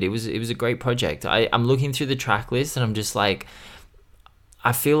really good. It was a great project. I'm looking through the track list and I'm just like,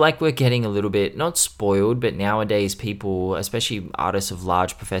 I feel like we're getting a little bit, not spoiled, but nowadays people, especially artists of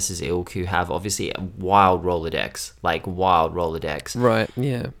large Professor's ilk, who have obviously a wild Rolodex, like wild Rolodex. right?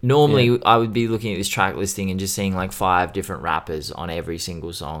 Yeah, Normally, yeah, I would be looking at this track listing and just seeing like 5 different rappers on every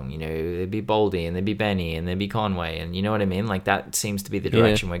single song. You know, there'd be Boldy, and there'd be Benny, and there'd be Conway, and you know what I mean? Like, that seems to be the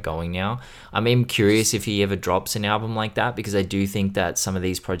direction we're going now. I'm even curious if he ever drops an album like that, because I do think that some of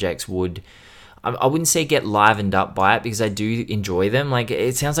these projects would, I wouldn't say get livened up by it, because I do enjoy them. Like,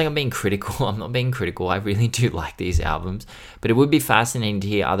 it sounds like I'm being critical. I'm not being critical. I really do like these albums. But it would be fascinating to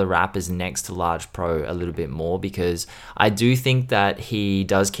hear other rappers next to Large Pro a little bit more, because I do think that he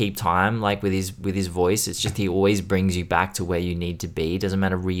does keep time, like with his voice. It's just he always brings you back to where you need to be. It doesn't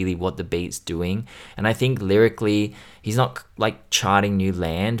matter really what the beat's doing. And I think lyrically, he's not like charting new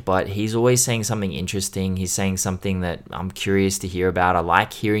land, but he's always saying something interesting. He's saying something that I'm curious to hear about. I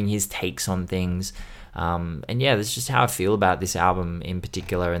like hearing his takes on things. And yeah, that's just how I feel about this album in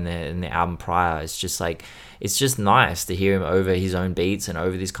particular, and the album prior. It's just like, it's just nice to hear him over his own beats and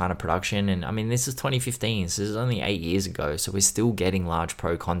over this kind of production. And I mean, this is 2015, so this is only 8 years ago, so we're still getting Large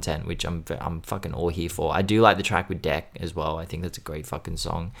Pro content, which I'm fucking all here for. I do like the track with Deck as well. I think that's a great fucking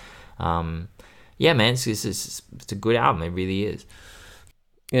song. Yeah, man, it's a good album. It really is.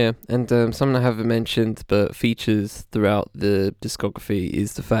 yeah. And something I haven't mentioned but features throughout the discography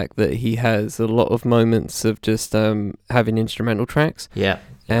is the fact that he has a lot of moments of just having instrumental tracks. Yeah.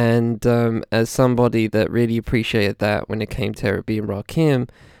 And as somebody that really appreciated that when it came to Eric B. and Rakim,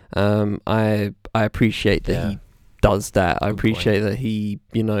 I appreciate that he does that. I appreciate that he,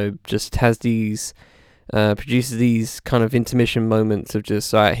 you know, just has these, produces these kind of intermission moments of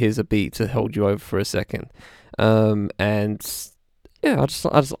just, all right, here's a beat to hold you over for a second. And yeah,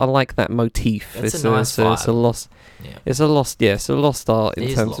 I like that motif. It's a nice vibe. It's a lost. Yeah. It's a lost art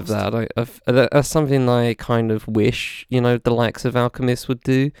in terms of that. That's something I kind of wish, you know, the likes of Alchemist would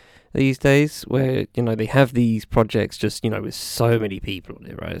do these days, where, you know, they have these projects just, you know, with so many people on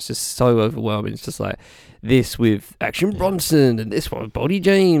it, right? It's just so overwhelming. It's just like this with Action Bronson, and this one with Boldy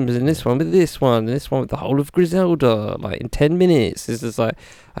James, and this one with this one, and this one with the whole of Griselda, like in 10 minutes. It's just like,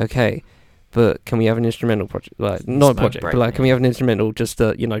 okay, but can we have an instrumental project? Like, not a project, but like, can we have an instrumental just,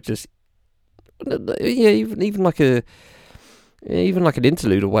 you know, just, yeah, even like an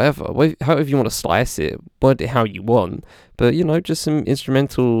interlude or whatever, however you want to slice it, how you want, but, you know, just some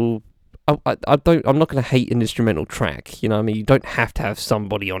instrumental. I'm not going to hate an instrumental track, you know what I mean? You don't have to have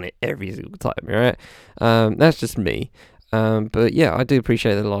somebody on it every single time, right? That's just me. But yeah, I do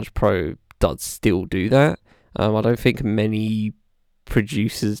appreciate that Large Pro does still do that. I don't think many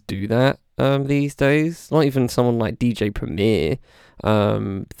producers do that these days. Not even someone like DJ Premier,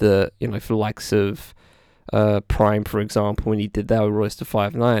 that, you know, for the likes of Prime, for example, when he did that with Royce da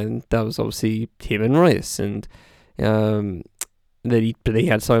 5'9", that was obviously him and Royce. And then he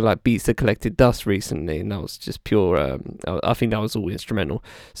had something like Beats That Collected Dust recently, and that was just pure, I think that was all instrumental.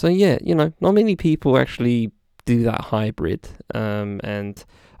 So yeah, you know, not many people actually do that hybrid, and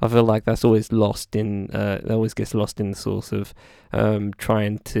I feel like that's always lost in, that always gets lost in the source of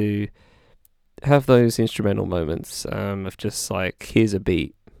trying to have those instrumental moments of just like, here's a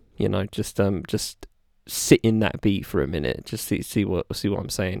beat, you know, just sit in that beat for a minute, just see what I'm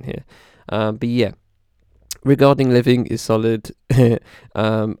saying here. But yeah, Regarding Living is solid. I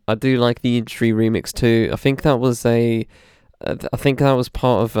do like the Industry remix too. I think that was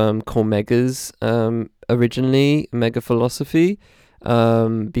part of Cormega's originally Mega Philosophy,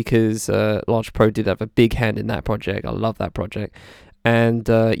 because Large Pro did have a big hand in that project. I love that project. And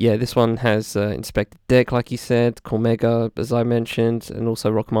yeah, this one has Inspector Deck, like you said, Cormega, as I mentioned, and also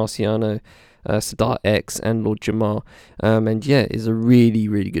Rock Marciano, Sadar X, and Lord Jamar. And yeah, it's a really,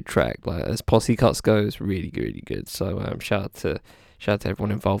 really good track. Like as Posse Cuts goes, really, really good. So shout out to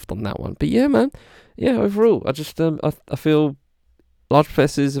everyone involved on that one. But yeah, man, yeah, overall, I just I feel Large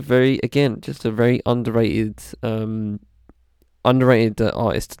Professor is just a very underrated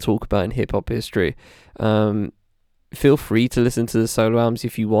artist to talk about in hip hop history. Feel free to listen to the solo albums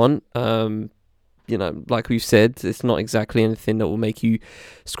if you want. Like we've said, it's not exactly anything that will make you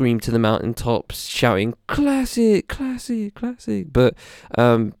scream to the mountaintops shouting classic, classic, classic. But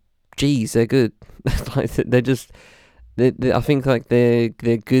geez, they're good. Like they're just, I think like they're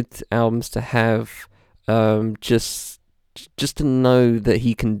good albums to have. Just to know that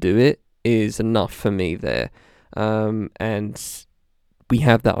he can do it is enough for me there. And we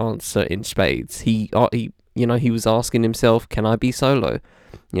have that answer in spades. He was asking himself, can I be solo?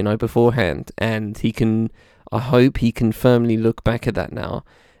 Beforehand. And I hope he can firmly look back at that now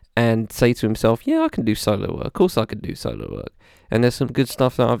and say to himself, yeah, I can do solo work. Of course I can do solo work. And there's some good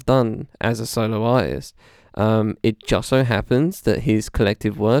stuff that I've done as a solo artist. It just so happens that his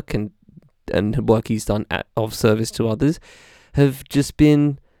collective work and work he's done of service to others have just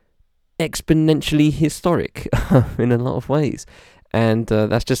been exponentially historic in a lot of ways. And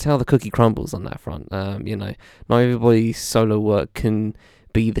that's just how the cookie crumbles on that front. Not everybody's solo work can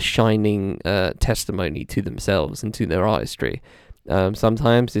be the shining testimony to themselves and to their artistry.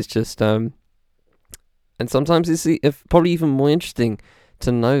 Sometimes it's just, and sometimes it's probably even more interesting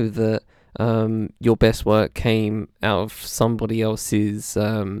to know that your best work came out of somebody else's,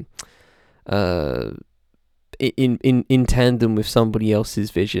 in tandem with somebody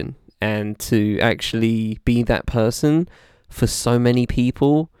else's vision, and to actually be that person for so many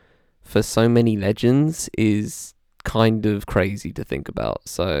people, for so many legends, is kind of crazy to think about.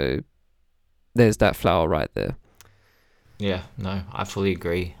 So there's that flower right there. Yeah, no, I fully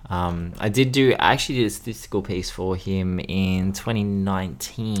agree. I actually did a statistical piece for him in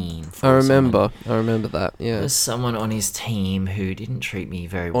 2019. I remember that, yeah. There's someone on his team who didn't treat me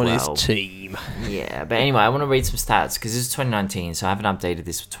very well. On his team. Yeah, but anyway, I want to read some stats because this is 2019, so I haven't updated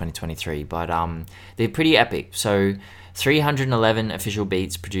this for 2023, but they're pretty epic. So 311 official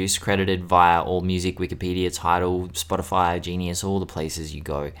beats produced, credited via AllMusic, Wikipedia, Tidal, Spotify, Genius, all the places you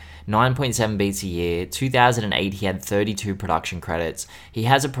go. 9.7 beats a year. 2008, he had 32 production credits. He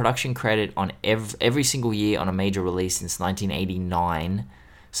has a production credit on every single year on a major release since 1989.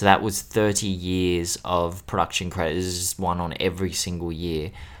 So that was 30 years of production credits. This is just one on every single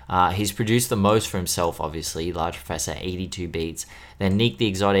year. He's produced the most for himself, obviously. Large Professor, 82 beats. Then Neek the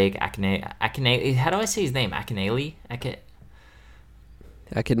Exotic, Akinele. How do I say his name? Akinele?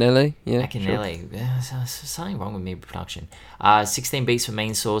 Akinele? Yeah. Akinele. Sure. There's something wrong with me with production. 16 beats for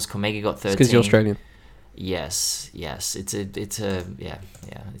Main Source. Komega got 13. It's because you're Australian. Yes. It's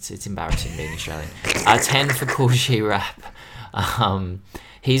embarrassing being Australian. 10 for Cool She Rap.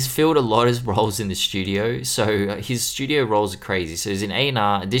 He's filled a lot of roles in the studio, so his studio roles are crazy. So he's an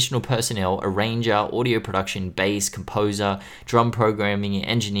A&R, additional personnel, arranger, audio production, bass, composer, drum programming,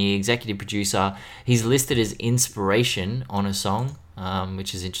 engineer, executive producer. He's listed as inspiration on a song,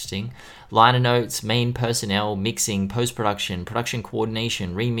 which is interesting. Liner notes, main personnel, mixing, post-production, production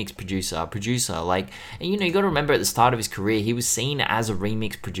coordination, remix producer. And you got to remember at the start of his career, he was seen as a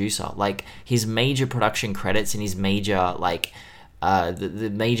remix producer. Like, his major production credits and his major,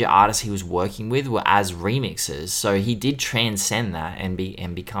 the major artists he was working with were as remixers, so he did transcend that and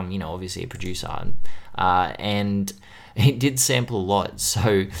become, obviously a producer, and he did sample a lot.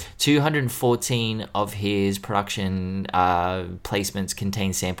 So 214 of his production placements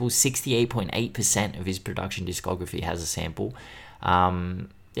contain samples. 68.8% of his production discography has a sample.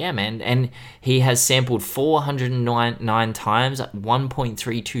 Yeah, man. And he has sampled 409 times,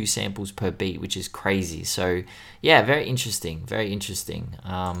 1.32 samples per beat, which is crazy. So, yeah, very interesting. Very interesting.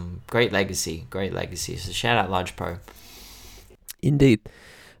 Great legacy. So, shout out Large Pro. Indeed.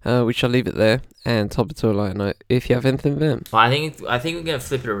 We shall leave it there and top it to a light note. If you have anything, then I think we're gonna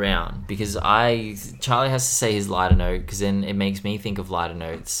flip it around because Charlie has to say his lighter note because then it makes me think of lighter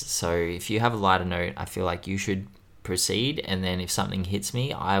notes. So if you have a lighter note, I feel like you should proceed, and then if something hits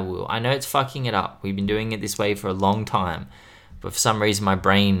me, I will. I know it's fucking it up. We've been doing it this way for a long time, but for some reason my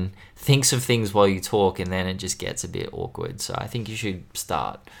brain thinks of things while you talk, and then it just gets a bit awkward. So I think you should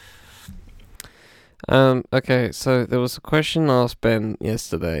start. Okay, so there was a question asked Ben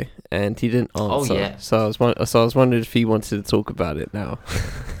yesterday, and he didn't Oh answer. yeah, So I was wondering if he wanted to talk about it now.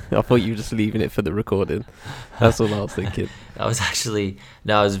 I thought you were just leaving it for the recording. That's all I was thinking. that was actually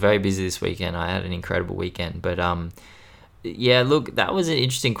no. I was very busy this weekend. I had an incredible weekend, but yeah. Look, that was an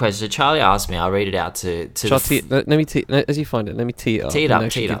interesting question. So Charlie asked me. I'll read it out to Shall I let me as you find it. Let me tee it tee up it and up, tee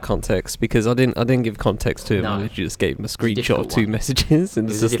actually it give up. context because I didn't give context to him. I No, literally just gave him a it was a screenshot of difficult two one. messages and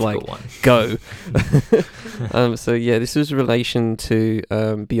It it's was a just like difficult one. go. So yeah, this was in relation to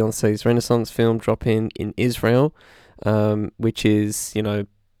Beyonce's Renaissance film dropping in Israel, which is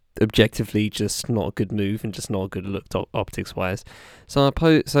objectively just not a good move and just not a good look optics wise. So I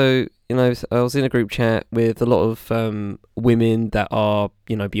was in a group chat with a lot of women that are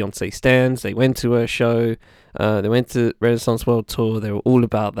Beyonce stans. They went to her show. They went to Renaissance World Tour. They were all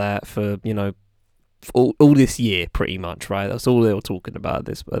about that for all this year, pretty much, right? That's all they were talking about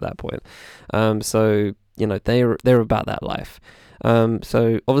at that point. So they're about that life.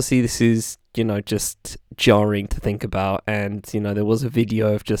 So obviously this is just jarring to think about, and there was a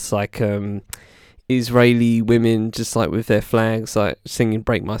video of just like Israeli women just like with their flags like singing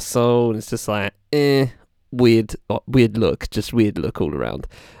 "Break My Soul," and it's just like weird look, just weird look all around.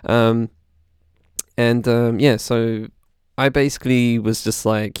 Yeah, so I basically was just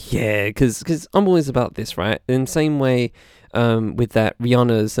like, yeah, because I'm always about this, right? In the same way, with that,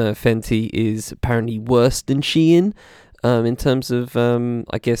 Rihanna's Fenty is apparently worse than Shein, in terms of,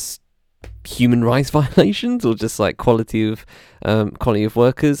 I guess, human rights violations or just like quality of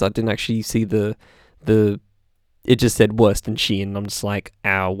workers. I didn't actually see the. It just said worse than Shein. And I'm just like,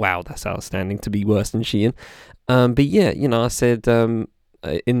 ow, wow, that's outstanding to be worse than Shein. But yeah, I said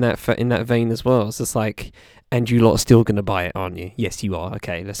in that vein as well. It's just like, and you lot are still gonna buy it, aren't you? Yes, you are.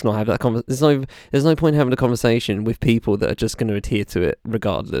 Okay, let's not have that there's no point having a conversation with people that are just gonna adhere to it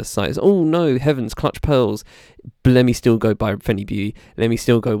regardless. Like, oh no, heavens, clutch pearls. But let me still go buy Fenty Beauty. Let me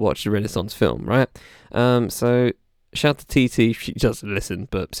still go watch the Renaissance film, right? So shout to TT. She doesn't listen,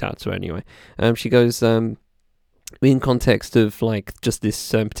 but shout to her anyway. She goes, in context of like just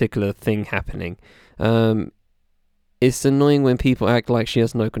this particular thing happening. It's annoying when people act like she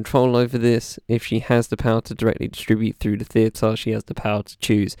has no control over this. If she has the power to directly distribute through the theatre, she has the power to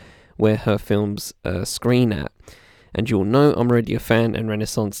choose where her films screen at. And you'll know I'm already a fan and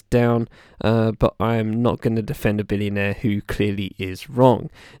Renaissance down, but I'm not going to defend a billionaire who clearly is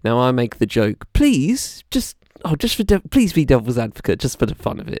wrong. Now I make the joke, please, please be devil's advocate, just for the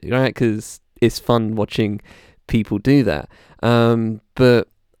fun of it, right? Because it's fun watching people do that. But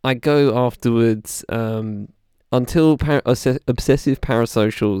I go afterwards. Until obsessive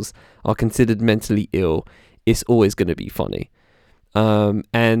parasocials are considered mentally ill, it's always going to be funny. And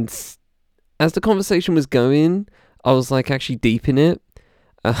as the conversation was going, I was like actually deep in it,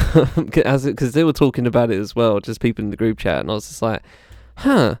 because they were talking about it as well, just people in the group chat, and I was just like,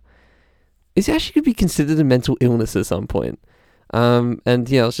 is it actually going to be considered a mental illness at some point? And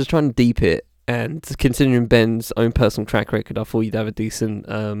yeah, I was just trying to deep it. And considering Ben's own personal track record, I thought you'd have a decent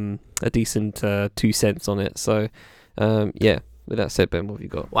 2 cents on it. So, yeah. With that said, Ben, what have you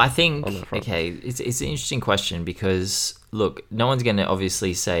got? Well, I think it's an interesting question because look, no one's going to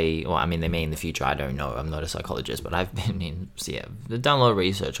obviously say. Well, I mean, they may in the future. I don't know. I'm not a psychologist, but I've done a lot of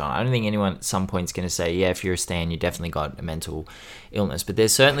research on it. I don't think anyone at some point is going to say, yeah, if you're a stan, you definitely got a mental illness. But there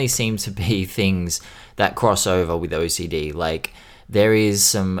certainly seems to be things that cross over with OCD, like. There is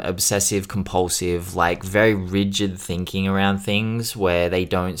some obsessive compulsive, like very rigid thinking around things where they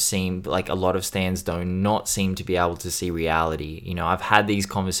don't seem like a lot of stans do not seem to be able to see reality. I've had these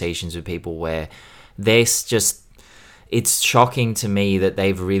conversations with people where it's shocking to me that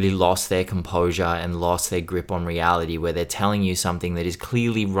they've really lost their composure and lost their grip on reality, where they're telling you something that is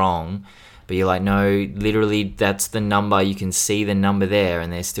clearly wrong, but you're like, no, literally that's the number. You can see the number there,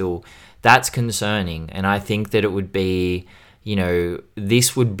 and that's concerning. And I think that it would be,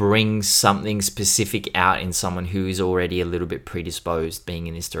 this would bring something specific out in someone who is already a little bit predisposed being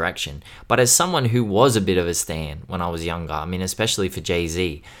in this direction. But as someone who was a bit of a stan when I was younger, I mean, especially for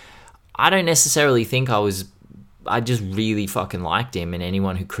Jay-Z, I don't necessarily think I just really fucking liked him, and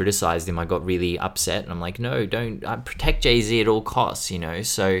anyone who criticized him, I got really upset. And I'm like, no, don't protect Jay-Z at all costs,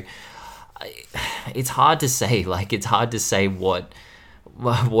 So it's hard to say,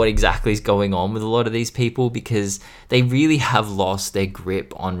 what exactly is going on with a lot of these people, because they really have lost their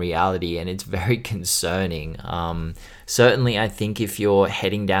grip on reality, and it's very concerning. Certainly, I think if you're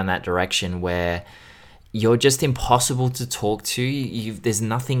heading down that direction where you're just impossible to talk to, there's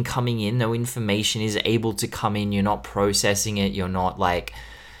nothing coming in, no information is able to come in, you're not processing it, you're not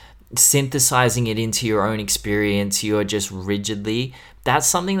synthesizing it into your own experience, you're just rigidly. That's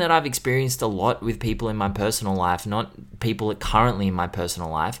something that I've experienced a lot with people in my personal life, not people that currently in my personal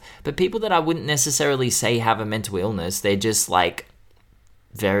life, but people that I wouldn't necessarily say have a mental illness. They're just like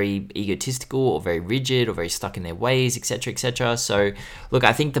very egotistical or very rigid or very stuck in their ways, etc., etc. So look,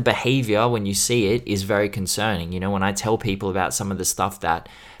 I think the behavior when you see it is very concerning. When I tell people about some of the stuff that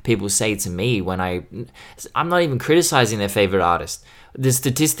people say to me, when I'm not even criticizing their favorite artist. The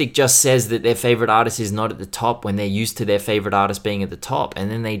statistic just says that their favorite artist is not at the top when they're used to their favorite artist being at the top, and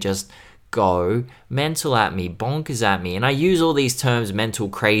then they just go mental at me, bonkers at me. And I use all these terms, mental,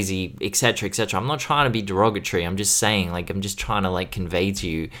 crazy, etc., etc. I'm not trying to be derogatory. I'm just saying, I'm just trying to convey to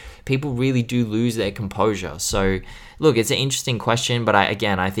you, people really do lose their composure. So look, it's an interesting question, but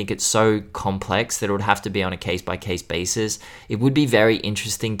I think it's so complex that it would have to be on a case-by-case basis. It would be very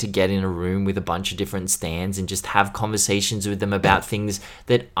interesting to get in a room with a bunch of different stands and just have conversations with them about things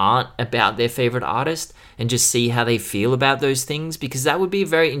that aren't about their favorite artist and just see how they feel about those things, because that would be a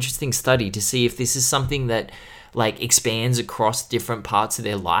very interesting study to see if this is something that expands across different parts of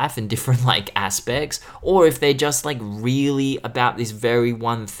their life and different aspects, or if they're just really about this very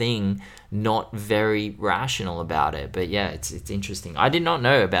one thing, not very rational about it. But yeah, it's interesting. I did not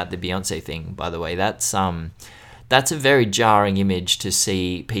know about the Beyonce thing, by the way. That's a very jarring image to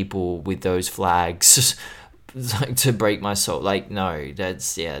see people with those flags to break my soul. No,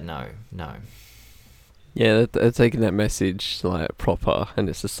 that's no. Yeah, they're taking that message proper, and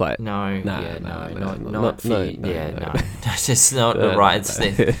it's just not That's just not the right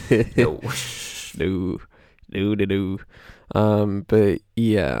thing. No. But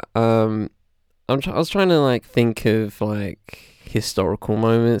yeah, I was trying to think of historical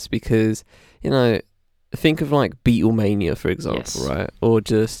moments, because think of Beatlemania, for example, Yes. right, or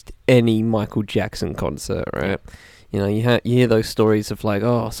just any Michael Jackson concert, right? You hear those stories of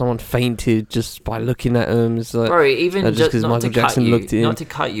someone fainted just by looking at him. It's Bro, even just because Michael Jackson looked at him. Not to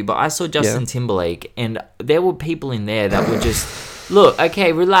cut you, but I saw Justin Timberlake, and there were people in there that were just, look,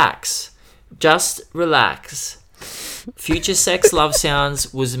 okay, relax. Just relax. Future Sex Love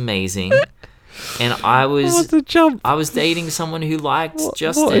Sounds was amazing. And I was dating someone who liked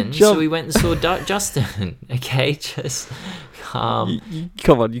Justin, so we went and saw Justin. Okay, just calm.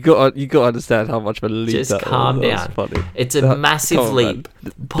 Come on, you got to understand how much of a leap just that calm was. down. Funny. It's a massive leap.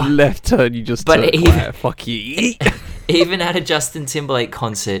 The left turn, you just But turn quiet. Fuck you. Even at a Justin Timberlake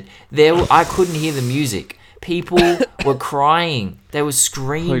concert, I couldn't hear the music. People were crying. They were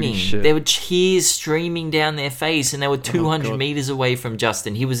screaming. There were tears streaming down their face, and they were 200 meters away from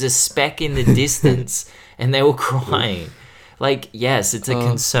Justin. He was a speck in the distance, and they were crying. Yes, it's a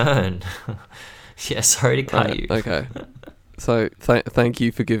concern. Yeah, sorry to cut you. Okay. So, thank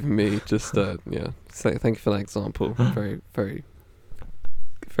you for giving me just, thank you for that example. Very, very,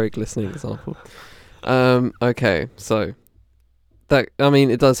 very glistening example. Okay, so,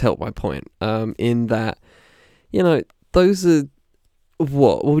 it does help my point, in that, those are,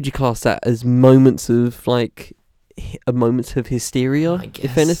 what would you class that as? Moments of moments of hysteria, I guess,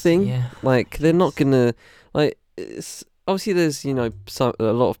 if anything. yeah. They're not gonna obviously there's a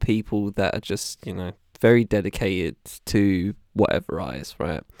lot of people that are just very dedicated to whatever is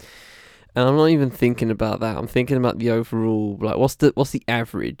right, and I'm not even thinking about that. I'm thinking about the overall, what's the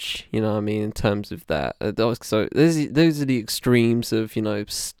average, in terms of that. So those are the extremes of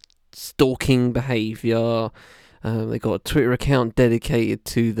stalking behavior. They got a Twitter account dedicated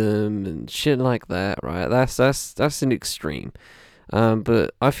to them and shit like that, right? That's an extreme.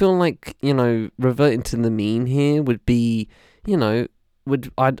 But I feel reverting to the mean here would be,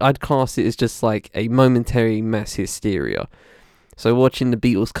 I'd class it as just a momentary mass hysteria. So watching the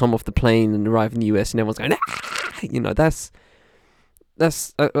Beatles come off the plane and arrive in the US and everyone's going, that's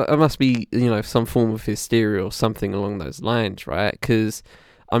it must be some form of hysteria or something along those lines, right? Because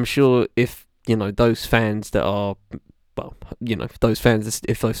I'm sure if those fans that are, if those fans are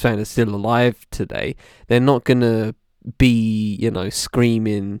still alive today, they're not gonna be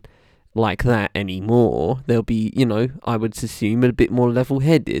screaming like that anymore. They'll be I would assume a bit more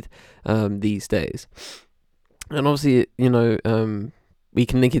level-headed these days. And obviously we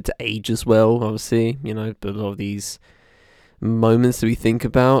can link it to age as well. Obviously but a lot of these moments that we think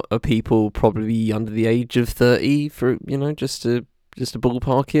about are people probably under the age of 30, for just to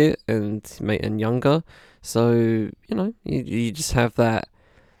ballpark it, and younger. So you just have that,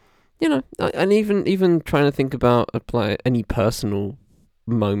 and even trying to think about any personal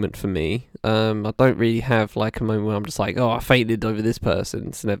moment for me. I don't really have a moment where I'm just I fainted over this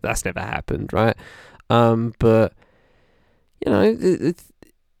person. That's never happened, right? But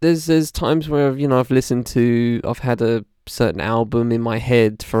there's times where I've had a certain album in my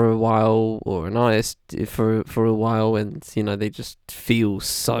head for a while, or an artist for a while, and they just feel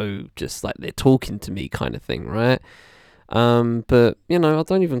so just like they're talking to me, kind of thing, right? But I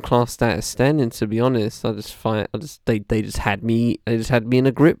don't even class that as standing, to be honest. They just had me in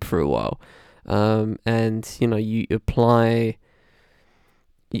a grip for a while. And you apply,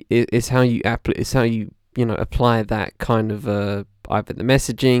 it's how you apply that kind of either the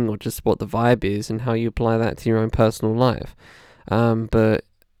messaging or just what the vibe is, and how you apply that to your own personal life. But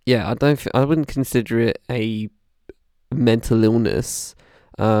yeah, I wouldn't consider it a mental illness.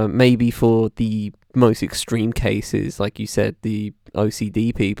 Maybe for the most extreme cases, like you said, the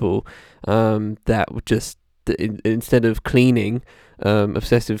OCD people, that would just, instead of cleaning,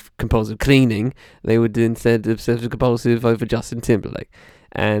 obsessive compulsive cleaning, they would instead obsessive compulsive over Justin Timberlake.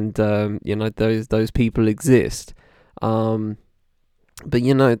 And those people exist. But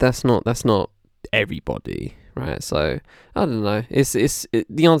that's not everybody, right? So I don't know.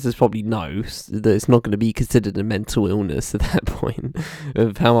 The answer is probably no. That it's not going to be considered a mental illness at that point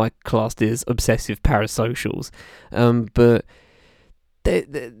of how I classed it as obsessive parasocials. But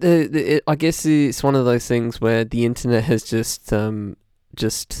I guess it's one of those things where the internet has just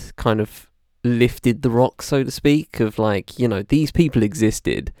kind of lifted the rock, so to speak, of like, these people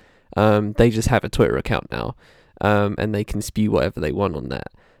existed. They just have a Twitter account now, and they can spew whatever they want on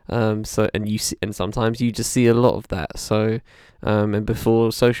that. And sometimes you just see a lot of that. So, and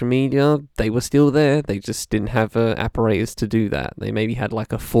before social media, they were still there. They just didn't have apparatus to do that. They maybe had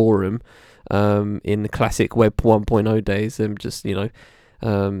like a forum, in the classic Web 1.0 days, and just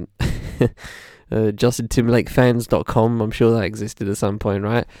JustinTimberlakeFans.com. I'm sure that existed at some point,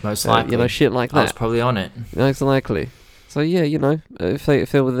 right? Most likely. Shit like that. I was probably on it. Most likely. So yeah, if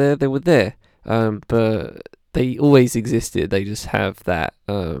they were there, they were there. But they always existed. They just have that.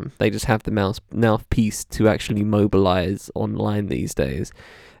 They just have the mouthpiece to actually mobilize online these days,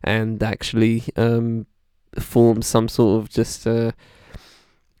 and actually form some sort of just a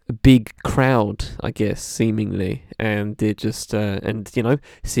big crowd, I guess, seemingly. And it just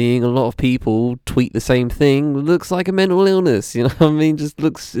seeing a lot of people tweet the same thing looks like a mental illness. You know what I mean? It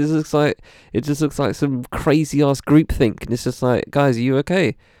looks like some crazy ass groupthink, and it's just like, guys, are you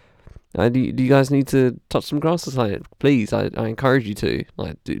okay? Do you guys need to touch some grass or something? Please, I encourage you to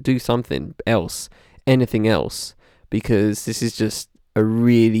do something else, anything else, because this is just a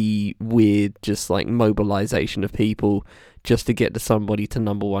really weird, just like mobilization of people just to get to somebody to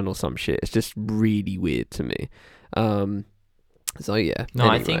number one or some shit. It's just really weird to me. So yeah.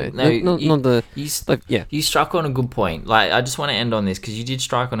 No, anyway, I think you struck on a good point. Like, I just want to end on this because you did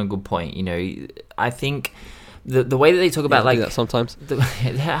strike on a good point. I think the way that they talk about, like, do that sometimes. It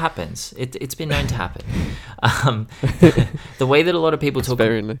happens. It's been known to happen. The way that a lot of people talk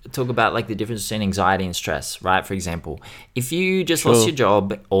about, like, the difference between anxiety and stress, right? For example, if you just lost your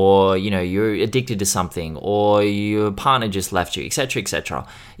job, or you're addicted to something, or your partner just left you, etc.,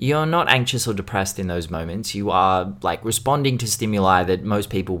 you're not anxious or depressed in those moments. You are, like, responding to stimuli that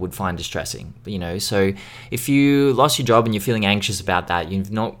most people would find distressing. So if you lost your job and you're feeling anxious about that, you've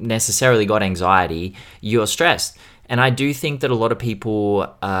not necessarily got anxiety, you're stressed. And I do think that a lot of people,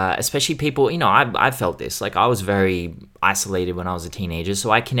 especially people, I felt this. Like, I was very isolated when I was a teenager, so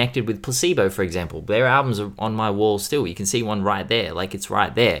I connected with Placebo, for example. Their albums are on my wall still. You can see one right there, like, it's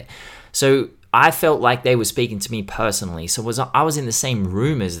right there. So I felt like they were speaking to me personally. So I was in the same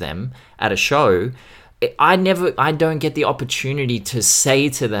room as them at a show. I don't get the opportunity to say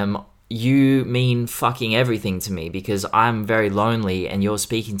to them, you mean fucking everything to me, because I'm very lonely and you're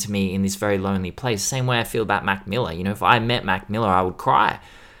speaking to me in this very lonely place. Same way I feel about Mac Miller. If I met Mac Miller, I would cry.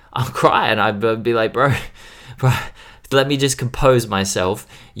 I'll cry and I'd be like, bro, let me just compose myself.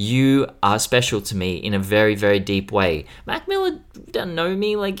 You are special to me in a very, very deep way. Mac Miller doesn't know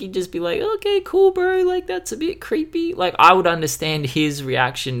me. Like, he'd just be like, okay, cool, bro. Like, that's a bit creepy. Like, I would understand his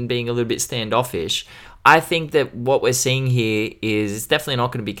reaction being a little bit standoffish. I think that what we're seeing here is definitely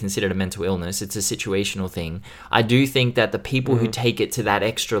not going to be considered a mental illness. It's a situational thing. I do think that the people who take it to that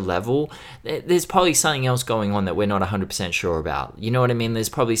extra level, there's probably something else going on that we're not 100% sure about. You know what I mean? There's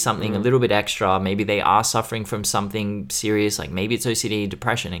probably something a little bit extra. Maybe they are suffering from something serious, like maybe it's OCD,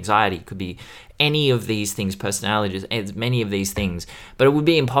 depression, anxiety. It could be any of these things, personality, many of these things. But it would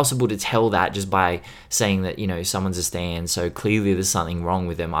be impossible to tell that just by saying that, someone's a stan, so clearly there's something wrong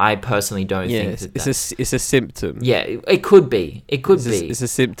with them. I personally don't think that it's a symptom. Yeah, it could be. It's a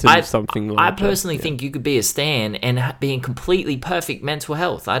symptom of something like that. I personally think you could be a stan and be in completely perfect mental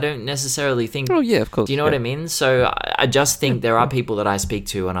health. I don't necessarily think... Oh, yeah, of course. Do you know what I mean? So I just think there are people that I speak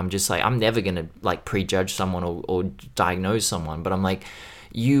to and I'm just like, I'm never going to, like, prejudge someone or diagnose someone, but I'm like,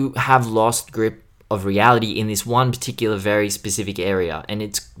 you have lost grip of reality in this one particular very specific area. And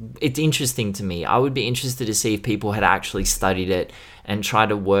it's interesting to me. I would be interested to see if people had actually studied it and try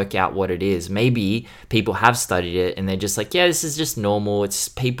to work out what it is. Maybe people have studied it and they're just like, yeah, this is just normal. It's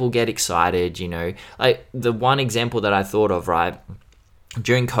people get excited, you know. Like the one example that I thought of, right,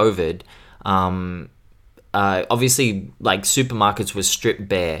 during COVID, obviously like supermarkets were stripped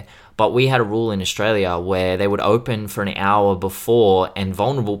bare, but we had a rule in Australia where they would open for an hour before, and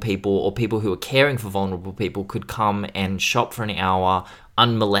vulnerable people or people who are caring for vulnerable people could come and shop for an hour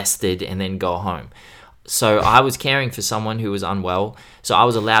unmolested and then go home. So I was caring for someone who was unwell, so I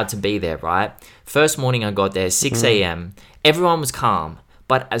was allowed to be there, right? First morning I got there, 6 a.m. Everyone was calm.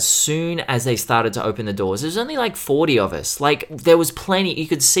 But as soon as they started to open the doors, there's only like 40 of us. Like there was plenty. You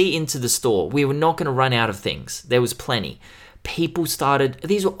could see into the store. We were not going to run out of things. There was plenty. People started,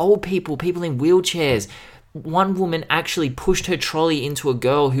 these were old people in wheelchairs. One woman actually pushed her trolley into a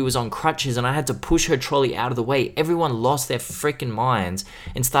girl who was on crutches, and I had to push her trolley out of the way. Everyone lost their freaking minds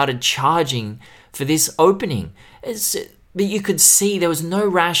and started charging for this opening. But you could see there was no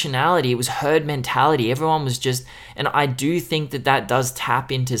rationality. It was herd mentality. Everyone was just, and I do think that does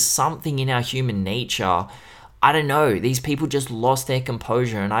tap into something in our human nature. I don't know. These people just lost their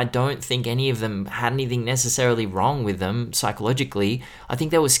composure, and I don't think any of them had anything necessarily wrong with them psychologically. I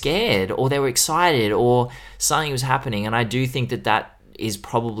think they were scared, or they were excited, or something was happening. And I do think that is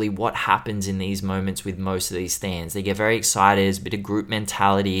probably what happens in these moments with most of these stands. They get very excited. There's a bit of group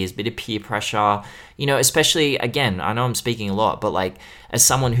mentality, there's a bit of peer pressure. You know, especially, again, I know I'm speaking a lot, but like as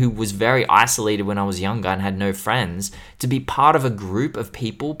someone who was very isolated when I was younger and had no friends, to be part of a group of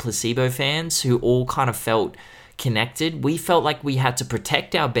people, placebo fans, who all kind of felt connected, we felt like we had to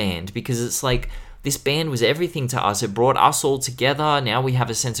protect our band, because it's like this band was everything to us. It brought us all together. Now we have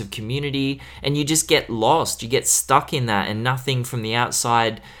a sense of community, and you just get lost. You get stuck in that, and nothing from the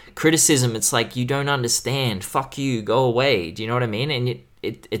outside criticism. It's like, you don't understand. Fuck you. Go away. Do you know what I mean? And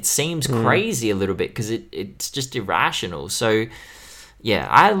it seems crazy a little bit, because it's just irrational. So yeah,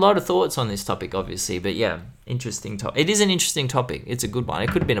 I had a lot of thoughts on this topic, obviously, but yeah, interesting topic. It is an interesting topic. It's a good one. It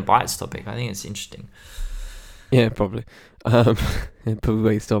could have been a bites topic. I think it's interesting. Yeah, probably. Probably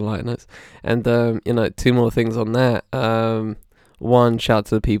based on light notes. And, you know, two more things on that. One, shout out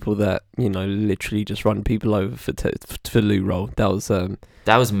to the people that, you know, literally just run people over for loo roll. That was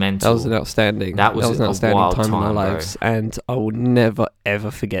mental. That was an outstanding. That was an outstanding time in our lives, and I will never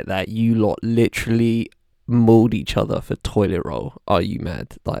ever forget that. You lot literally mauled each other for toilet roll. Are you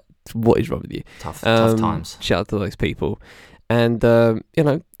mad? Like, what is wrong with you? Tough times. Shout out to those people. And you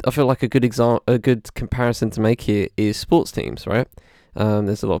know, I feel like a good comparison to make here is sports teams, right?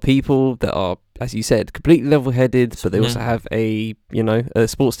 There's a lot of people that are, as you said, completely level-headed, but they also have a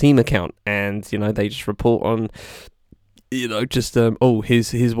sports team account, and you know, they just report on, you know, just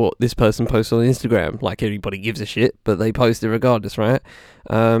here's what this person posts on Instagram. Like, everybody gives a shit, but they post it regardless, right?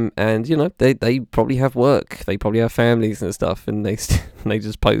 And you know, they probably have work, they probably have families and stuff, and they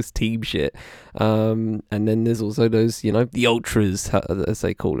just post team shit. And then there's also those, you know, the ultras, as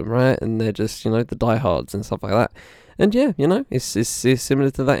they call them, right? And they're just, you know, the diehards and stuff like that. And yeah, you know, it's similar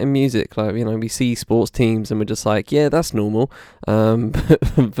to that in music. Like, you know, we see sports teams and we're just like, yeah, that's normal.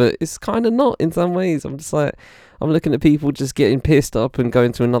 But it's kind of not in some ways. I'm just like, I'm looking at people just getting pissed up and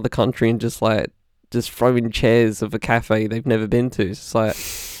going to another country and just throwing chairs of a cafe they've never been to. It's like,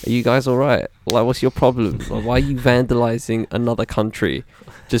 are you guys all right? Like, what's your problem? Like, why are you vandalizing another country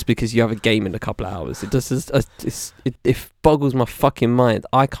just because you have a game in a couple of hours? It boggles my fucking mind.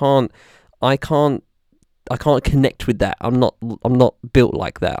 I can't connect with that. I'm not built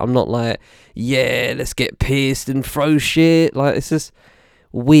like that. I'm not like, yeah, let's get pissed and throw shit. Like, it's just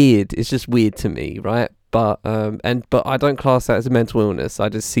weird. It's just weird to me, right? But I don't class that as a mental illness. I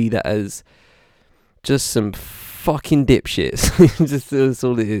just see that as just some fucking dipshits. Just that's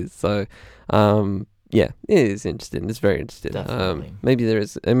all it is. So, yeah, it is interesting. It's very interesting. Definitely. Maybe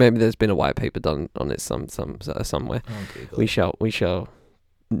there's been a white paper done on it somewhere. We shall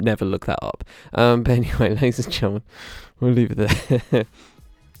never look that up. But anyway, ladies and gentlemen, we'll leave it there.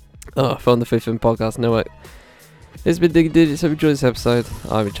 From the Fifth Element Podcast Network. It's been Diggy Digits. Hope you enjoyed this episode.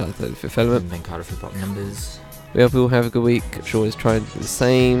 I've been Charlie, the Fifth Element. Ben Carter for Pop Numbers. We hope you all have a good week. I'm sure always trying to do the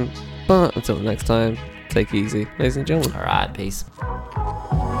same. But until next time, take it easy, ladies and gentlemen. Alright, peace.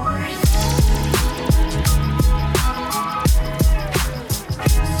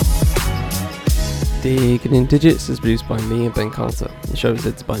 Digging in Digits is produced by me and Ben Carter. The show is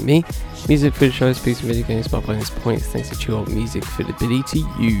edited by me. Music for the show is a piece of video games by Bonus Points, thanks to Chill Out Music for the ability to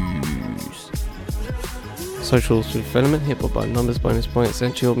use. Socials for the Development, Hip Hop by Numbers, Bonus Points,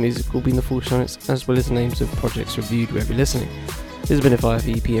 and Chill Out Music will be in the full show notes, as well as the names of projects reviewed wherever you're listening. This has been a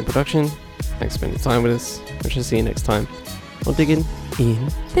 5EP production. Thanks for spending time with us. We shall see you next time on Digging in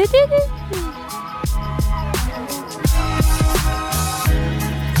the Digging.